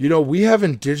 You know, we have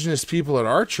indigenous people at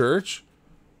our church.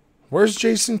 Where's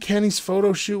Jason Kenney's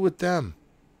photo shoot with them?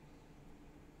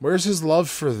 Where's his love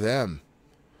for them?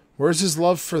 Where's his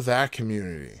love for that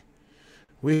community?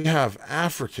 We have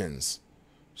Africans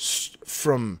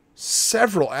from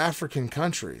several African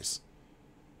countries.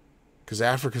 Because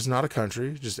Africa's not a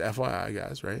country, just FYI,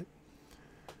 guys, right?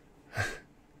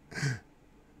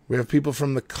 We have people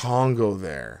from the Congo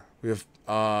there. We have,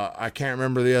 I can't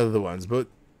remember the other ones, but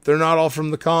they're not all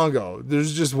from the Congo.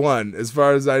 There's just one, as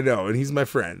far as I know, and he's my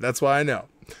friend. That's why I know.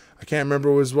 I can't remember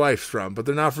where his wife's from, but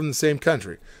they're not from the same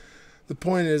country. The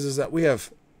point is that we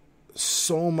have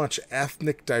so much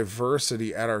ethnic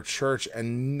diversity at our church,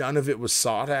 and none of it was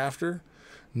sought after.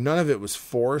 None of it was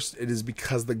forced. It is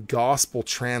because the gospel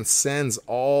transcends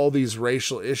all these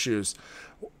racial issues.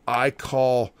 I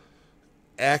call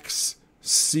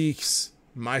ex-Sikhs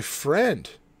my friend.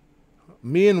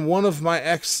 Me and one of my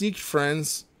ex-Sikh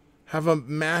friends have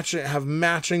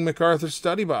matching MacArthur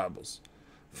Study Bibles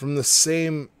from the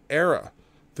same era,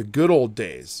 the good old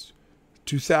days,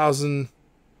 2000,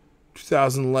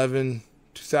 2011,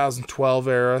 2012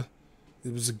 era.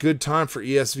 It was a good time for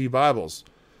ESV Bibles.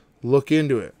 Look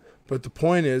into it. But the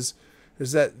point is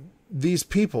that these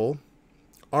people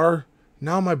are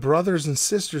now my brothers and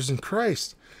sisters in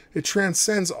Christ. It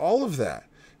transcends all of that.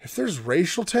 If there's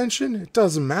racial tension, it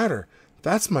doesn't matter.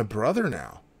 That's my brother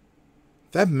now.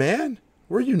 That man,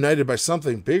 we're united by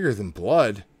something bigger than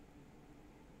blood.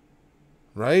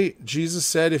 Right? Jesus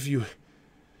said, if you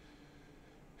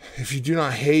do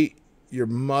not hate your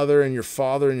mother and your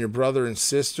father and your brother and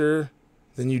sister,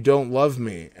 then you don't love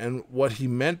me. And what he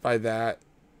meant by that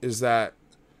is that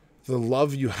the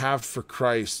love you have for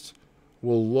Christ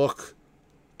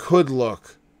could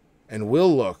look, and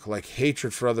will look like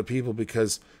hatred for other people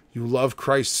because you love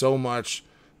Christ so much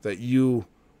that you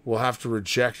will have to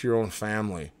reject your own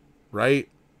family, right?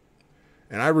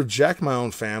 And I reject my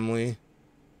own family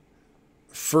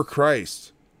for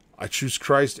Christ. I choose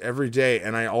Christ every day,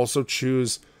 and I also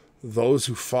choose those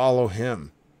who follow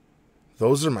him.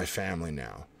 Those are my family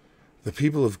now. The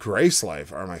people of Grace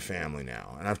Life are my family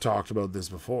now, and I've talked about this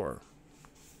before.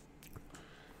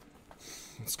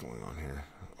 What's going on here?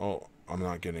 Oh, I'm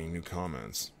not getting new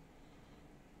comments.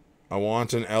 I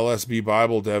want an LSB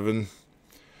Bible, Devin.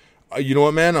 You know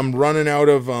what, man? I'm running out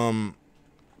of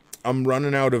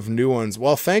new ones.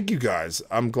 Well, thank you guys.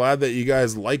 I'm glad that you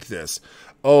guys like this.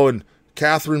 Oh, and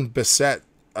Catherine Bissett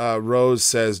Rose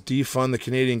says, defund the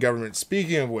Canadian government.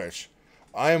 Speaking of which,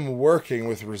 I am working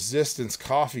with Resistance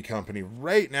Coffee Company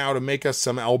right now to make us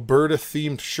some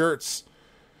Alberta-themed shirts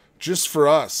just for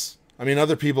us. I mean,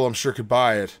 other people I'm sure could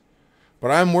buy it,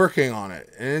 but I'm working on it,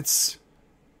 and it's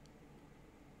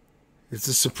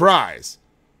a surprise.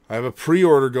 I have a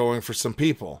pre-order going for some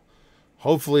people.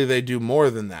 Hopefully they do more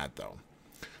than that, though.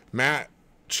 Matt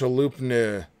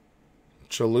Chalupnikek.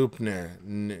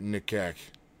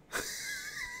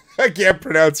 I can't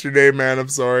pronounce your name, man. I'm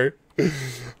sorry.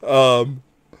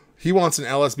 He wants an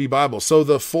LSB Bible. So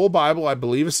the full Bible, I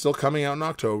believe, is still coming out in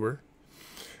October.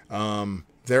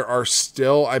 There are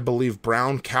still, I believe,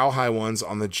 brown cowhide ones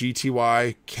on the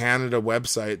GTY Canada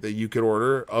website that you could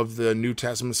order of the New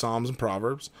Testament, Psalms, and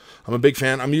Proverbs. I'm a big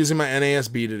fan. I'm using my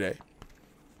NASB today.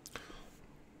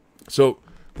 So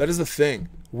that is the thing.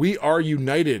 We are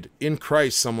united in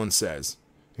Christ, someone says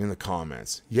in the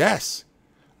comments. Yes,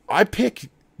 I pick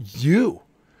you.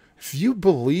 If you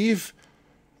believe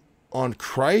on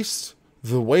Christ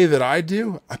the way that I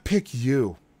do, I pick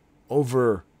you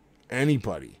over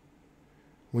anybody.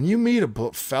 When you meet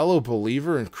a fellow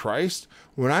believer in Christ,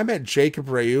 when I met Jacob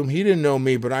Rayum, he didn't know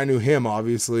me, but I knew him,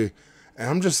 obviously. And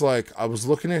I'm just like, I was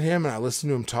looking at him and I listened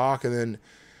to him talk. And then,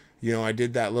 I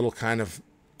did that little kind of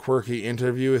quirky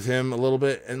interview with him a little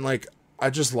bit. And like, I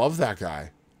just love that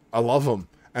guy. I love him.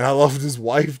 And I loved his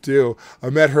wife too. I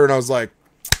met her and I was like,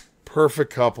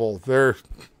 perfect couple. They're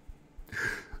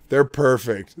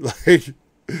perfect. Like,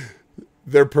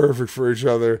 they're perfect for each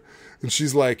other. And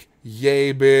she's like,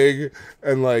 yay big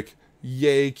and like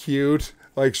yay cute.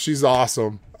 Like, she's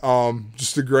awesome.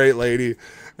 Just a great lady.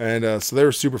 And so they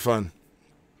were super fun.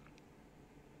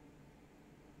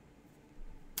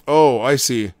 Oh, I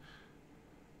see.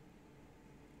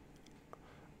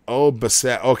 Oh,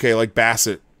 Bassett. Okay, like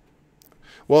Bassett.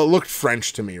 Well, it looked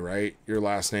French to me, right? Your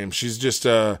last name. She's just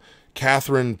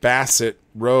Catherine Bassett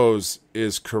Rose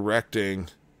is correcting.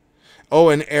 Oh,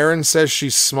 and Aaron says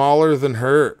she's smaller than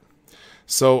her.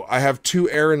 So I have two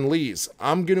Aaron Lees.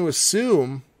 I'm going to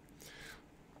assume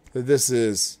that this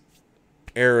is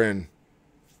Aaron,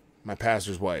 my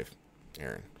pastor's wife,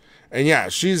 Aaron. And yeah,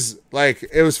 she's like,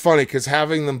 it was funny because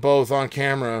having them both on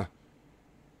camera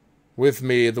with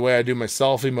me, the way I do my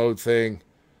selfie mode thing,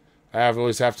 I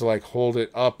always have to like hold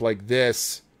it up like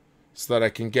this so that I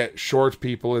can get short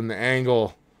people in the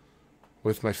angle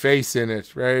with my face in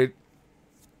it, right?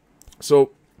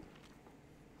 So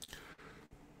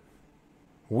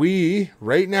we,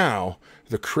 right now,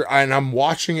 and I'm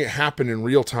watching it happen in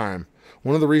real time.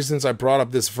 One of the reasons I brought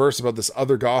up this verse about this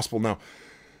other gospel. Now,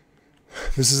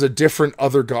 this is a different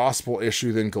other gospel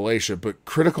issue than Galatia, but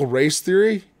critical race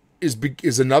theory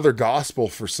is another gospel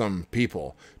for some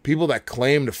people that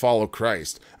claim to follow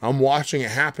Christ. I'm watching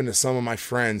it happen to some of my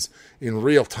friends in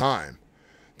real time.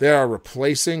 They are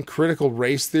replacing critical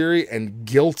race theory and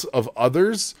guilt of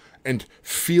others and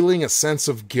feeling a sense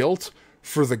of guilt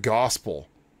for the gospel.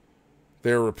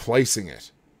 They're replacing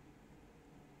it.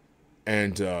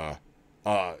 And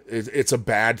it's a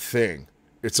bad thing.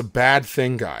 It's a bad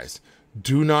thing, guys.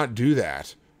 Do not do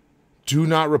that. Do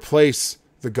not replace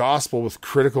the gospel with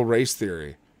critical race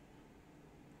theory.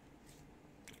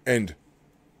 And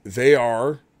they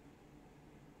are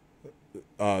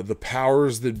the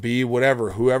powers that be,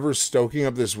 whatever, whoever's stoking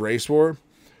up this race war,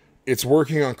 it's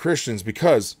working on Christians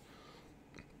because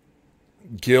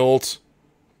guilt,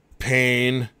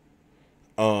 pain,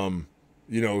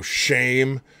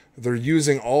 shame, they're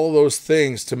using all those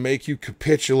things to make you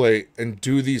capitulate and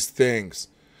do these things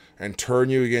and turn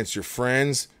you against your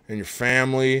friends and your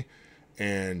family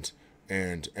and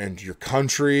your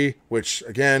country, which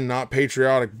again, not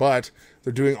patriotic, but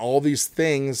they're doing all these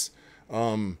things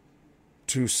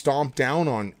to stomp down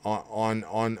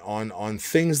on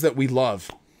things that we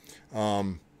love.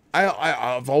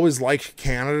 I've always liked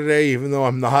Canada Day, even though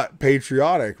I'm not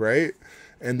patriotic, right?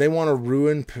 And they want to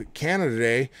ruin Canada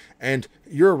Day, and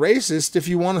you're a racist if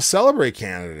you want to celebrate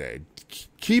Canada Day.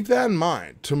 Keep that in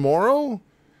mind. Tomorrow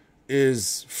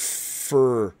is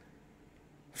for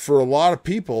for a lot of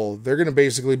people, they're going to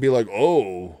basically be like,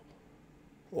 oh,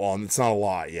 well, it's not a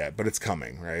lot yet, but it's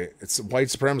coming, right? It's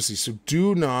white supremacy. So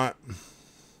do not.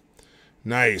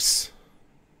 Nice.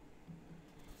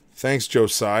 Thanks,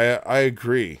 Josiah. I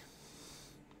agree.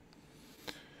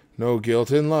 No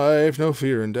guilt in life, no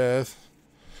fear in death.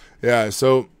 Yeah,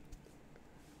 so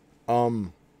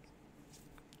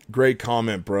great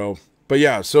comment, bro. But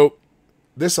yeah, so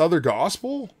this other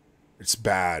gospel, it's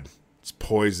bad. It's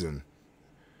poison.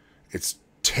 It's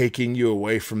taking you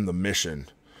away from the mission.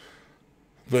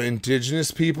 The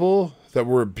indigenous people that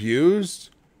were abused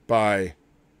by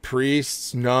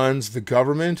priests, nuns, the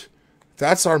government,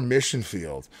 that's our mission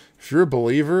field. If you're a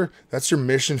believer, that's your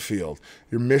mission field.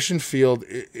 Your mission field,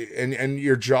 and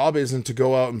your job isn't to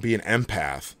go out and be an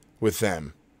empath with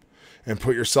them and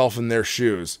put yourself in their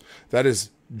shoes. That is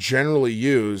generally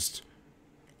used,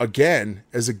 again,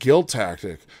 as a guilt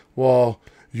tactic. Well,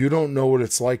 you don't know what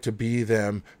it's like to be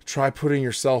them. Try putting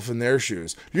yourself in their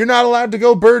shoes. You're not allowed to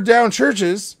go burn down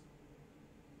churches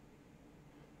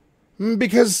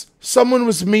because someone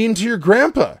was mean to your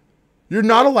grandpa. You're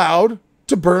not allowed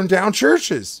to burn down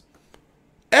churches.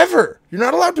 Ever. You're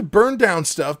not allowed to burn down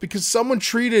stuff because someone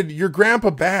treated your grandpa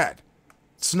bad.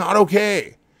 It's not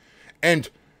okay. And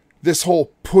this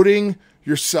whole putting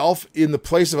yourself in the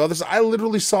place of others. I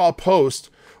literally saw a post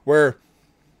where,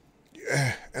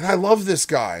 and I love this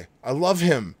guy. I love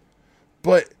him.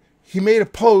 But he made a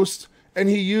post and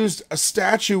he used a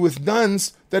statue with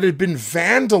nuns that had been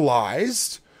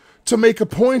vandalized to make a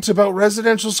point about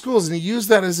residential schools. And he used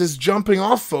that as his jumping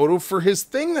off photo for his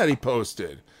thing that he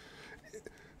posted.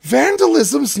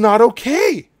 Vandalism's not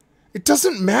okay. It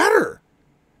doesn't matter.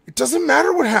 It doesn't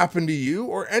matter what happened to you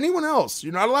or anyone else.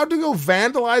 You're not allowed to go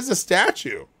vandalize a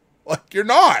statue. Like, you're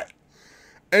not.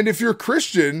 And if you're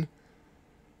Christian,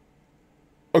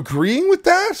 agreeing with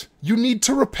that, you need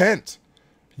to repent.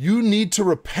 You need to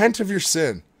repent of your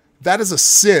sin. That is a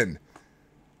sin.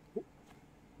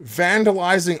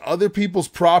 Vandalizing other people's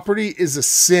property is a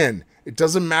sin. It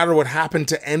doesn't matter what happened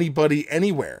to anybody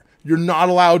anywhere. You're not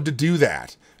allowed to do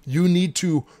that. You need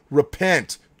to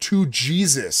repent to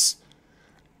Jesus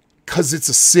because it's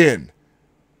a sin.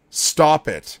 Stop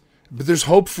it. But there's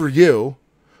hope for you.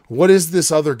 What is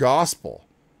this other gospel?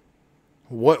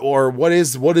 What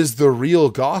is the real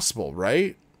gospel,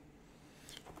 right?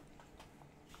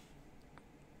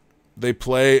 They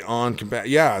play on compassion.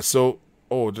 Yeah, so,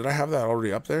 did I have that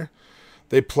already up there?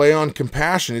 They play on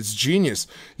compassion. It's genius.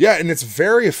 Yeah, and it's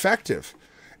very effective.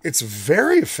 It's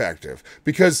very effective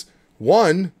because,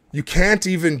 one, you can't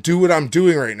even do what I'm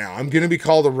doing right now. I'm going to be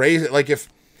called a racist. Like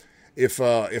if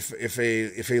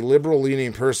a liberal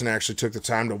leaning person actually took the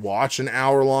time to watch an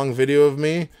hour-long video of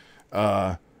me,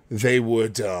 they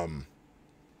would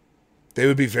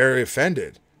be very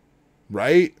offended,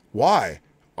 right? Why?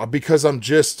 Because I'm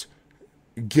just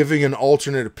giving an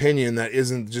alternate opinion that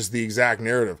isn't just the exact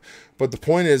narrative. But the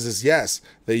point is yes,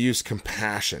 they use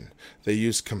compassion. They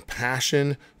use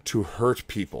compassion to hurt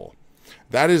people.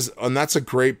 And that's a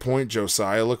great point,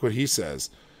 Josiah. Look what he says.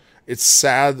 It's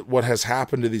sad what has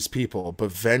happened to these people,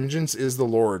 but vengeance is the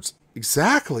Lord's.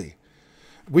 Exactly.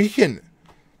 We can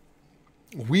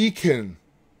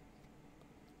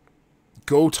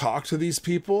go talk to these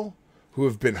people who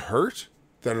have been hurt,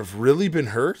 that have really been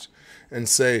hurt, and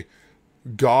say,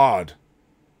 God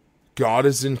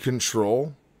is in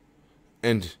control,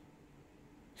 and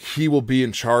he will be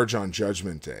in charge on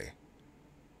Judgment Day.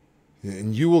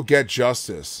 And you will get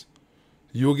justice.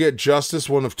 You will get justice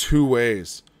one of two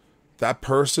ways. That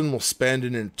person will spend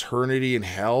an eternity in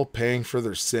hell paying for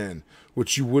their sin,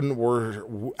 which you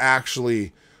wouldn't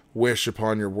actually wish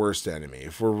upon your worst enemy.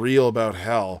 If we're real about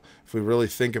hell, if we really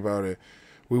think about it,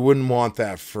 we wouldn't want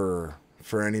that for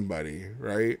anybody,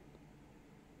 right?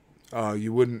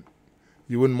 You wouldn't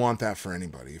want that for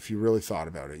anybody if you really thought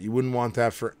about it. You wouldn't want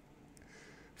that for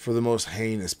the most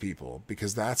heinous people,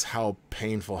 because that's how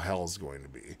painful hell is going to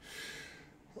be.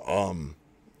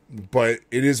 But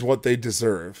it is what they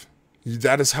deserve.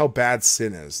 That is how bad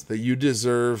sin is. That you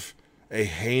deserve a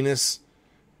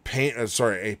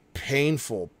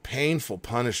painful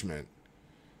punishment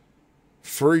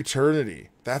for eternity.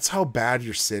 That's how bad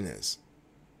your sin is.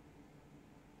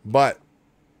 But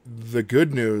the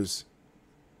good news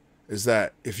is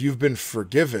that if you've been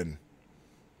forgiven,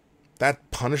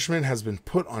 that punishment has been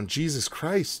put on Jesus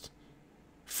Christ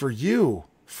for you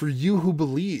who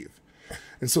believe.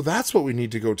 And so that's what we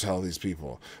need to go tell these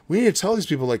people. We need to tell these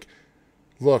people, like,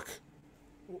 look,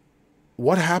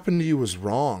 what happened to you was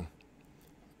wrong,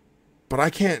 but I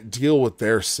can't deal with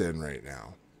their sin right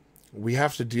now. We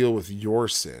have to deal with your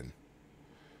sin.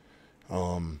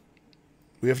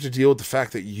 We have to deal with the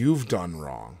fact that you've done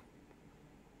wrong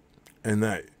and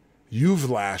that you've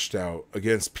lashed out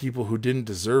against people who didn't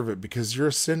deserve it because you're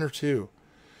a sinner too.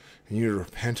 And you need to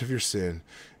repent of your sin.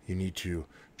 You need to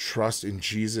trust in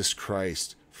Jesus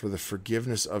Christ for the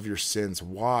forgiveness of your sins.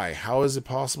 Why? How is it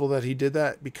possible that he did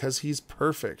that? Because he's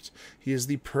perfect. He is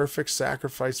the perfect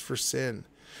sacrifice for sin.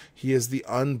 He is the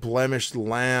unblemished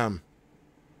lamb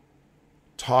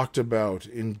talked about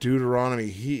in Deuteronomy.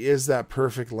 He is that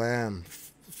perfect lamb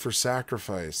for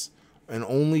sacrifice. And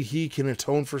only he can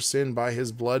atone for sin by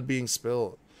his blood being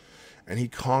spilled. And he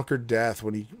conquered death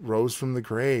when he rose from the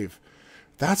grave.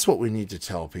 That's what we need to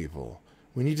tell people.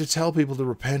 We need to tell people to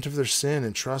repent of their sin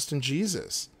and trust in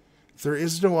Jesus. There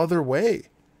is no other way.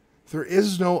 There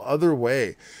is no other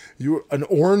way. An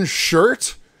orange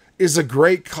shirt is a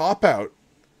great cop-out.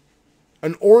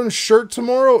 An orange shirt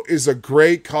tomorrow is a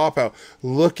great cop-out.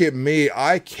 Look at me.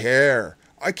 I care.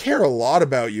 I care a lot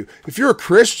about you. If you're a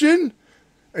Christian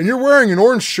and you're wearing an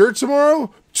orange shirt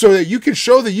tomorrow so that you can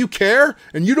show that you care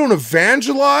and you don't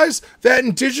evangelize that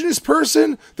indigenous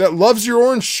person that loves your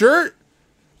orange shirt,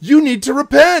 you need to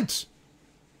repent.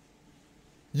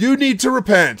 You need to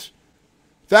repent.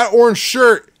 That orange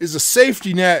shirt is a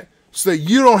safety net so that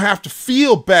you don't have to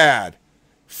feel bad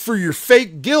for your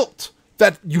fake guilt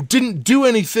that you didn't do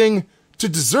anything to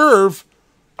deserve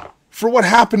for what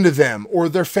happened to them or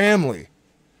their family.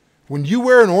 When you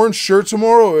wear an orange shirt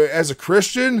tomorrow as a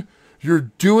Christian, you're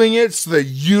doing it so that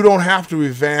you don't have to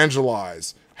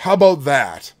evangelize. How about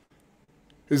that?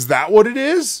 Is that what it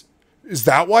is? Is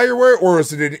that why you're wearing it? Or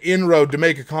is it an inroad to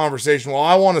make a conversation? Well,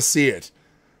 I want to see it.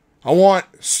 I want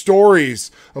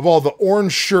stories of all the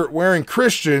orange shirt wearing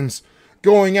Christians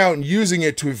going out and using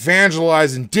it to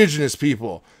evangelize indigenous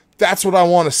people. That's what I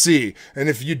want to see. And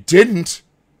if you didn't,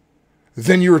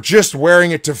 then you were just wearing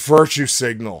it to virtue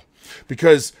signal.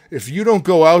 Because if you don't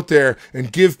go out there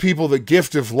and give people the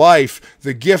gift of life,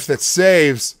 the gift that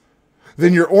saves,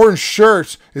 then your orange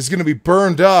shirt is going to be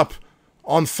burned up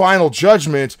on final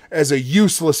judgment as a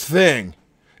useless thing.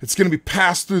 It's going to be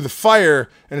passed through the fire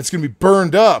and it's going to be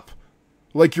burned up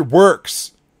like your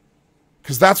works.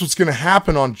 Because that's what's going to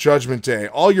happen on Judgment Day.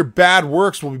 All your bad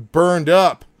works will be burned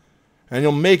up and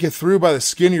you'll make it through by the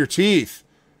skin of your teeth.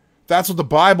 That's what the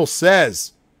Bible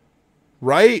says.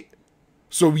 Right?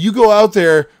 So you go out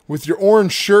there with your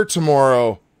orange shirt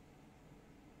tomorrow.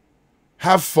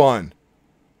 Have fun.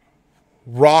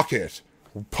 Rock it.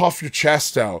 Puff your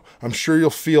chest out. I'm sure you'll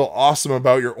feel awesome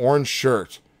about your orange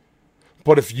shirt.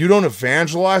 But if you don't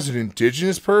evangelize an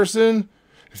indigenous person,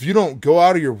 if you don't go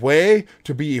out of your way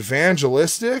to be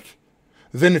evangelistic,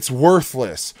 then it's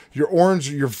worthless.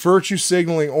 Your virtue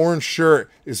signaling orange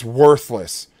shirt is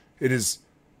worthless.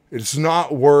 It's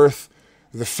not worth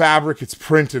the fabric it's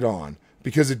printed on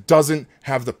because it doesn't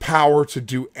have the power to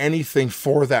do anything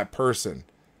for that person,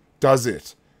 does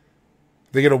it?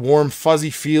 They get a warm, fuzzy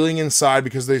feeling inside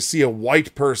because they see a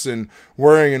white person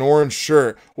wearing an orange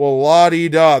shirt. Well,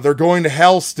 la-dee-da, they're going to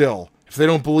hell still if they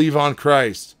don't believe on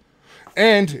Christ.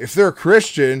 And if they're a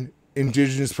Christian,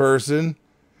 indigenous person,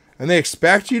 and they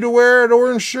expect you to wear an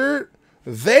orange shirt,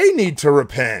 they need to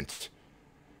repent.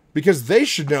 Because they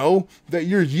should know that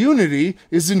your unity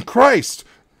is in Christ,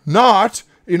 not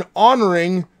in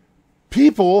honoring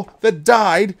people that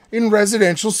died in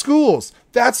residential schools.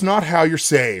 That's not how you're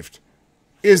saved.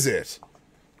 Is it?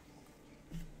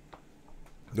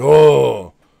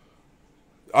 Oh,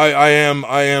 I'm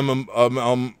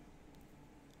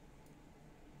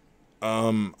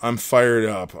fired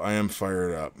up. I am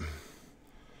fired up.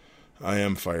 I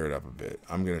am fired up a bit.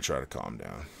 I'm going to try to calm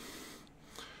down.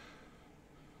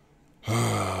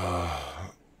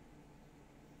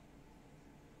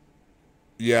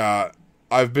 Yeah,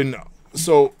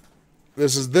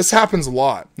 this happens a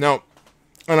lot. Now,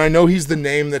 and I know he's the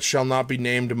name that shall not be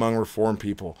named among Reformed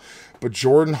people, but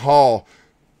Jordan Hall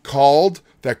called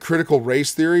that critical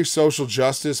race theory, social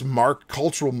justice,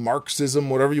 cultural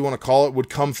Marxism, whatever you want to call it, would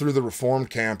come through the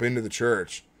Reformed camp into the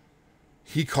church.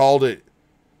 He called it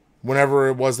whenever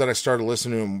it was that I started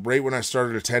listening to him, right when I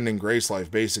started attending Grace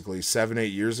Life, basically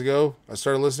 7-8 years ago, I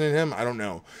started listening to him. I don't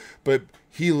know. But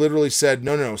he literally said,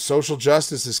 no, social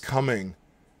justice is coming.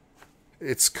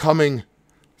 It's coming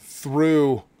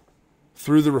through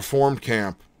the Reformed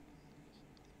camp.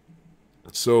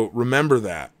 So remember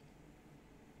that.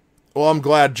 Well, I'm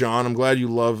glad, John. I'm glad you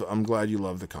love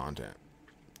the content.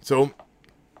 So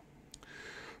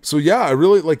yeah, I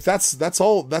really like that's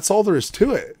all there is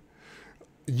to it.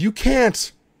 If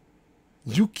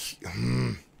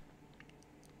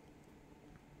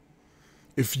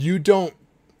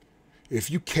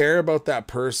you care about that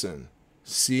person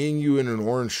seeing you in an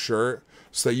orange shirt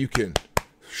so that you can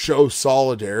show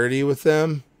solidarity with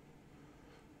them,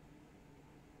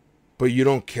 but you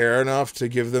don't care enough to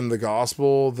give them the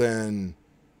gospel, then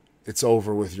it's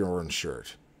over with your orange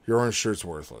shirt. Your orange shirt's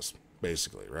worthless,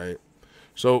 basically, right?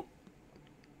 So,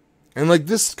 and like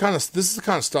this is the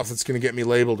kind of stuff that's going to get me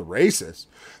labeled a racist.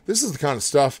 This is the kind of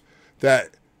stuff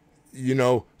that, you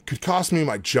know, could cost me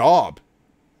my job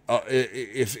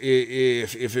if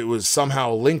it was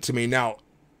somehow linked to me. Now,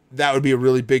 that would be a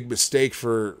really big mistake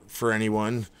for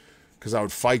anyone, because I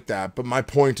would fight that. But my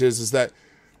point is that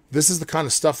this is the kind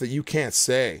of stuff that you can't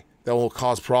say that will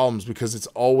cause problems, because it's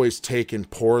always taken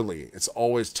poorly. It's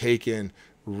always taken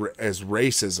as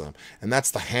racism, and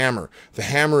that's the hammer. The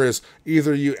hammer is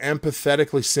either you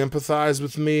empathetically sympathize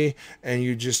with me and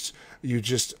you just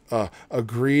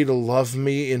agree to love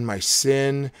me in my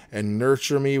sin and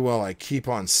nurture me while I keep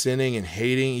on sinning and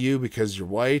hating you because you're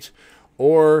white,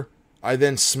 or I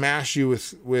then smash you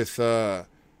with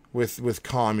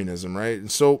communism, right?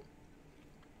 And so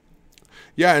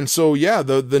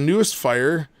the newest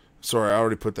fire. Sorry, I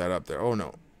already put that up there. Oh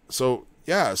no.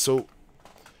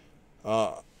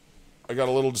 I got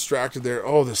a little distracted there.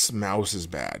 Oh, this mouse is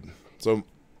bad. So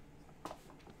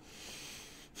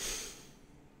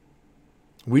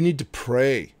we need to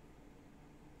pray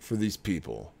for these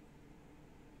people.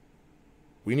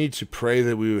 We need to pray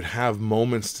that we would have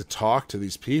moments to talk to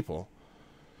these people.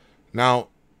 Now,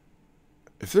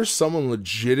 if there's someone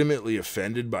legitimately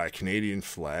offended by a Canadian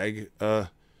flag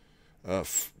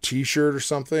t-shirt or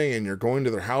something, and you're going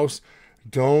to their house,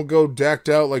 don't go decked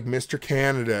out like Mr.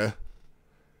 Canada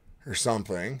or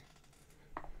something.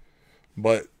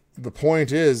 But the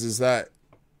point is that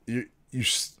you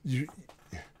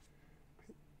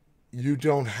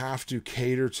don't have to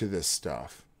cater to this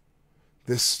stuff.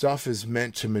 This stuff is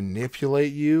meant to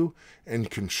manipulate you and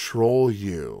control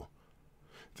you.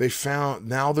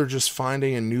 Now they're just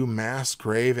finding a new mass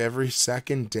grave every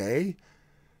second day.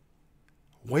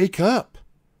 Wake up.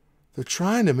 They're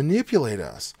trying to manipulate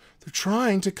us. They're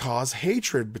trying to cause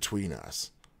hatred between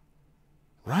us.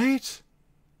 Right?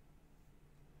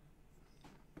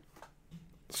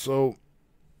 So,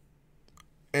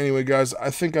 anyway, guys, I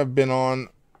think I've been on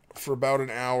for about an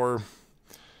hour.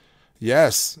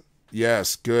 Yes,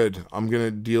 good. I'm going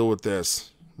to deal with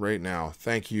this right now.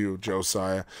 Thank you,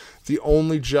 Josiah. The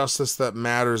only justice that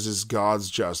matters is God's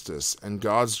justice, and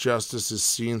God's justice is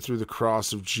seen through the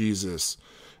cross of Jesus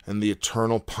and the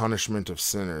eternal punishment of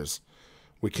sinners.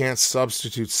 We can't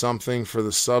substitute something for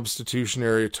the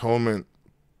substitutionary atonement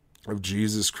of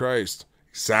Jesus Christ.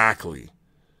 Exactly.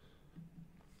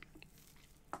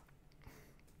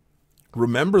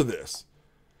 Remember this.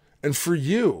 And for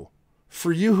you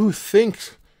who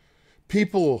think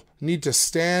people need to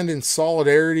stand in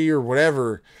solidarity or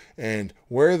whatever and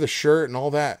wear the shirt and all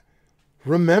that,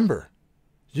 remember,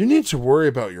 you need to worry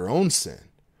about your own sin.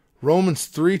 Romans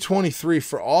 3:23,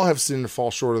 for all have sinned and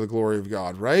fall short of the glory of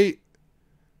God, right?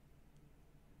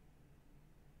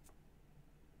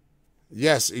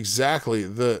 Yes, exactly.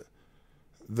 The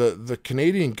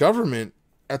Canadian government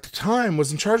at the time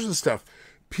was in charge of this stuff.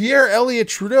 Pierre Elliott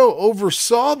Trudeau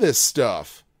oversaw this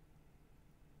stuff.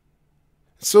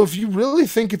 So if you really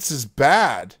think it's as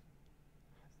bad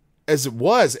as it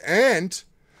was, and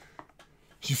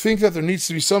you think that there needs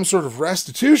to be some sort of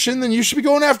restitution, then you should be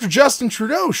going after Justin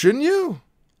Trudeau, shouldn't you?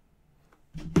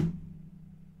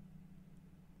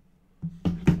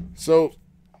 So,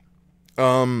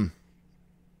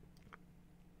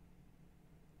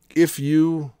 if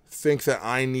you think that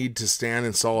I need to stand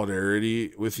in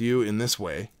solidarity with you in this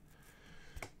way,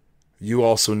 you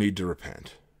also need to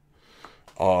repent.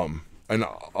 And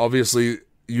obviously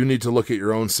you need to look at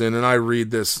your own sin. And I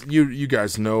read this, you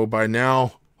guys know by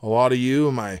now, a lot of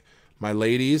you, my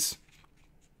ladies,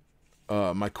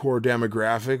 my core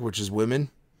demographic, which is women,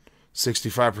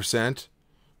 65%,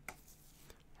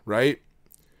 right?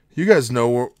 You guys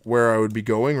know where I would be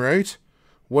going, right?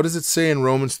 What does it say in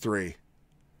Romans 3?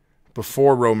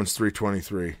 Before Romans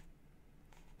 3:23.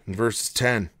 In verses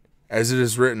 10, as it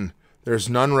is written, there is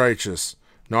none righteous,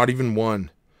 not even one.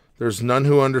 There is none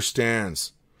who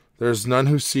understands. There is none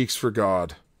who seeks for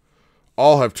God.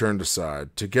 All have turned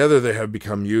aside. Together they have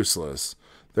become useless.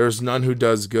 There is none who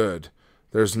does good.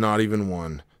 There is not even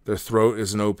one. Their throat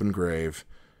is an open grave.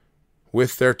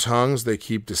 With their tongues they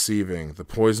keep deceiving. The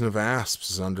poison of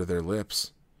asps is under their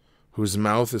lips, whose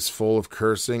mouth is full of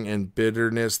cursing and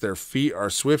bitterness. Their feet are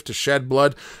swift to shed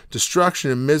blood.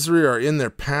 Destruction and misery are in their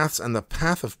paths, and the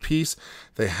path of peace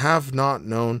they have not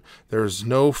known. There is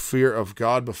no fear of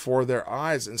God before their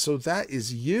eyes. And so that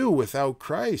is you without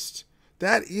Christ.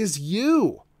 That is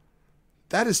you.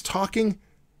 That is talking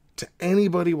to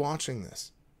anybody watching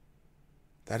this.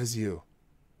 That is you.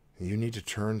 You need to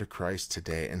turn to Christ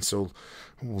today. And so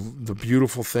the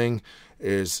beautiful thing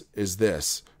is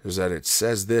that it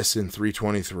says this in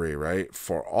 3:23, right?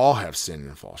 For all have sinned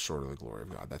and fall short of the glory of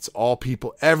God. That's all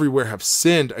people everywhere have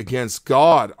sinned against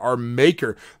God, our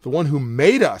maker, the one who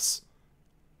made us.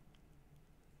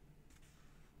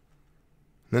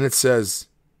 Then it says,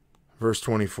 verse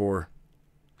 24,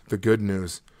 the good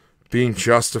news, being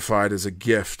justified as a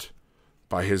gift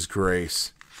by his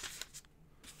grace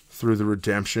through the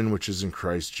redemption which is in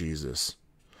Christ Jesus,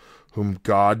 whom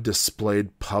God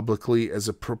displayed publicly as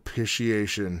a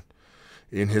propitiation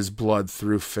in his blood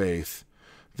through faith.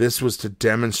 This was to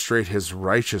demonstrate his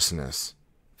righteousness.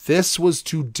 This was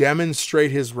to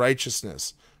demonstrate his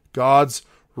righteousness. God's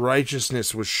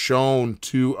righteousness was shown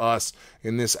to us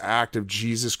in this act of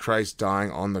Jesus Christ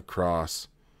dying on the cross.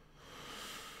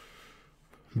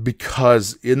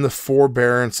 Because in the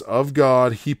forbearance of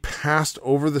God, he passed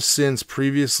over the sins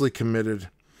previously committed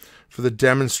for the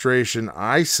demonstration,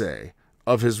 I say,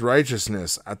 of his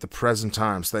righteousness at the present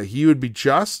time, so that he would be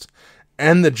just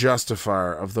and the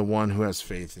justifier of the one who has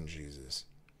faith in Jesus.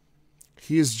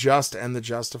 He is just and the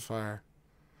justifier.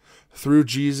 Through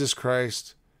Jesus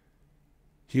Christ,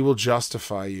 he will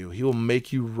justify you. He will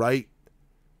make you right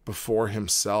before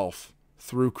himself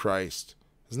through Christ.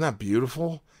 Isn't that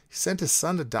beautiful? He sent his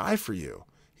son to die for you.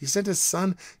 He sent his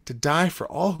son to die for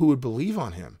all who would believe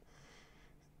on him.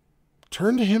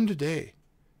 Turn to him today.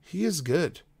 He is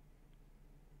good.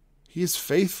 He is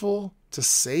faithful to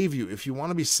save you if you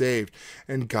want to be saved.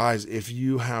 And guys, if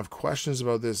you have questions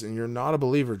about this and you're not a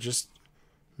believer, just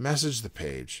message the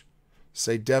page.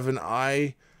 Say, Devin,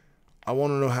 I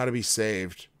want to know how to be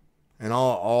saved, and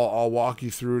I'll walk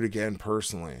you through it again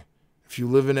personally. If you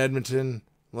live in Edmonton,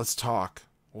 let's talk.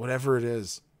 Whatever it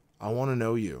is, I want to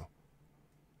know you.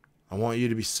 I want you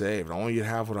to be saved. I want you to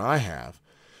have what I have.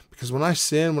 Because when I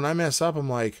sin, when I mess up, I'm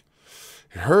like,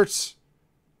 it hurts,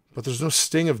 but there's no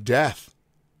sting of death.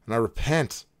 And I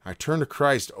repent. I turn to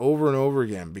Christ over and over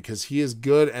again because he is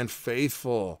good and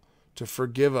faithful to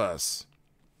forgive us.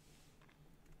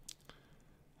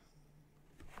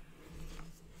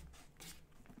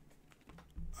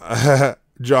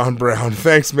 John Brown,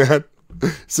 thanks, man.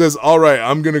 Says, all right,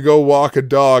 I'm going to go walk a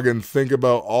dog and think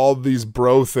about all these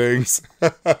bro things.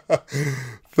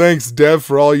 Thanks, Dev,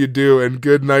 for all you do, and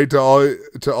good night to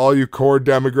all you core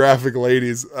demographic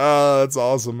ladies. That's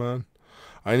awesome, man.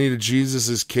 I need a Jesus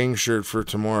is King shirt for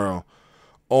tomorrow.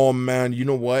 Oh, man, you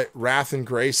know what? Wrath and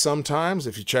Grace sometimes,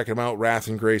 if you check them out, Wrath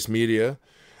and Grace Media,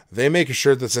 they make a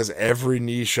shirt that says every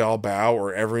knee shall bow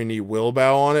or every knee will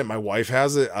bow on it. My wife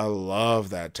has it. I love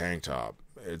that tank top.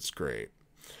 It's great.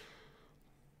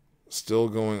 Still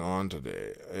going on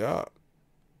today.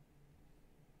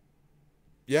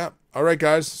 Yeah. All right,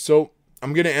 guys. So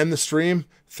I'm going to end the stream.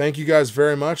 Thank you guys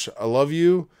very much. I love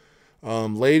you.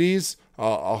 Ladies,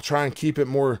 I'll try and keep it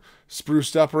more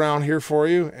spruced up around here for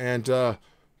you. And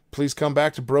please come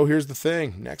back to Bro Here's the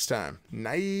Thing next time.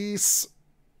 Nice.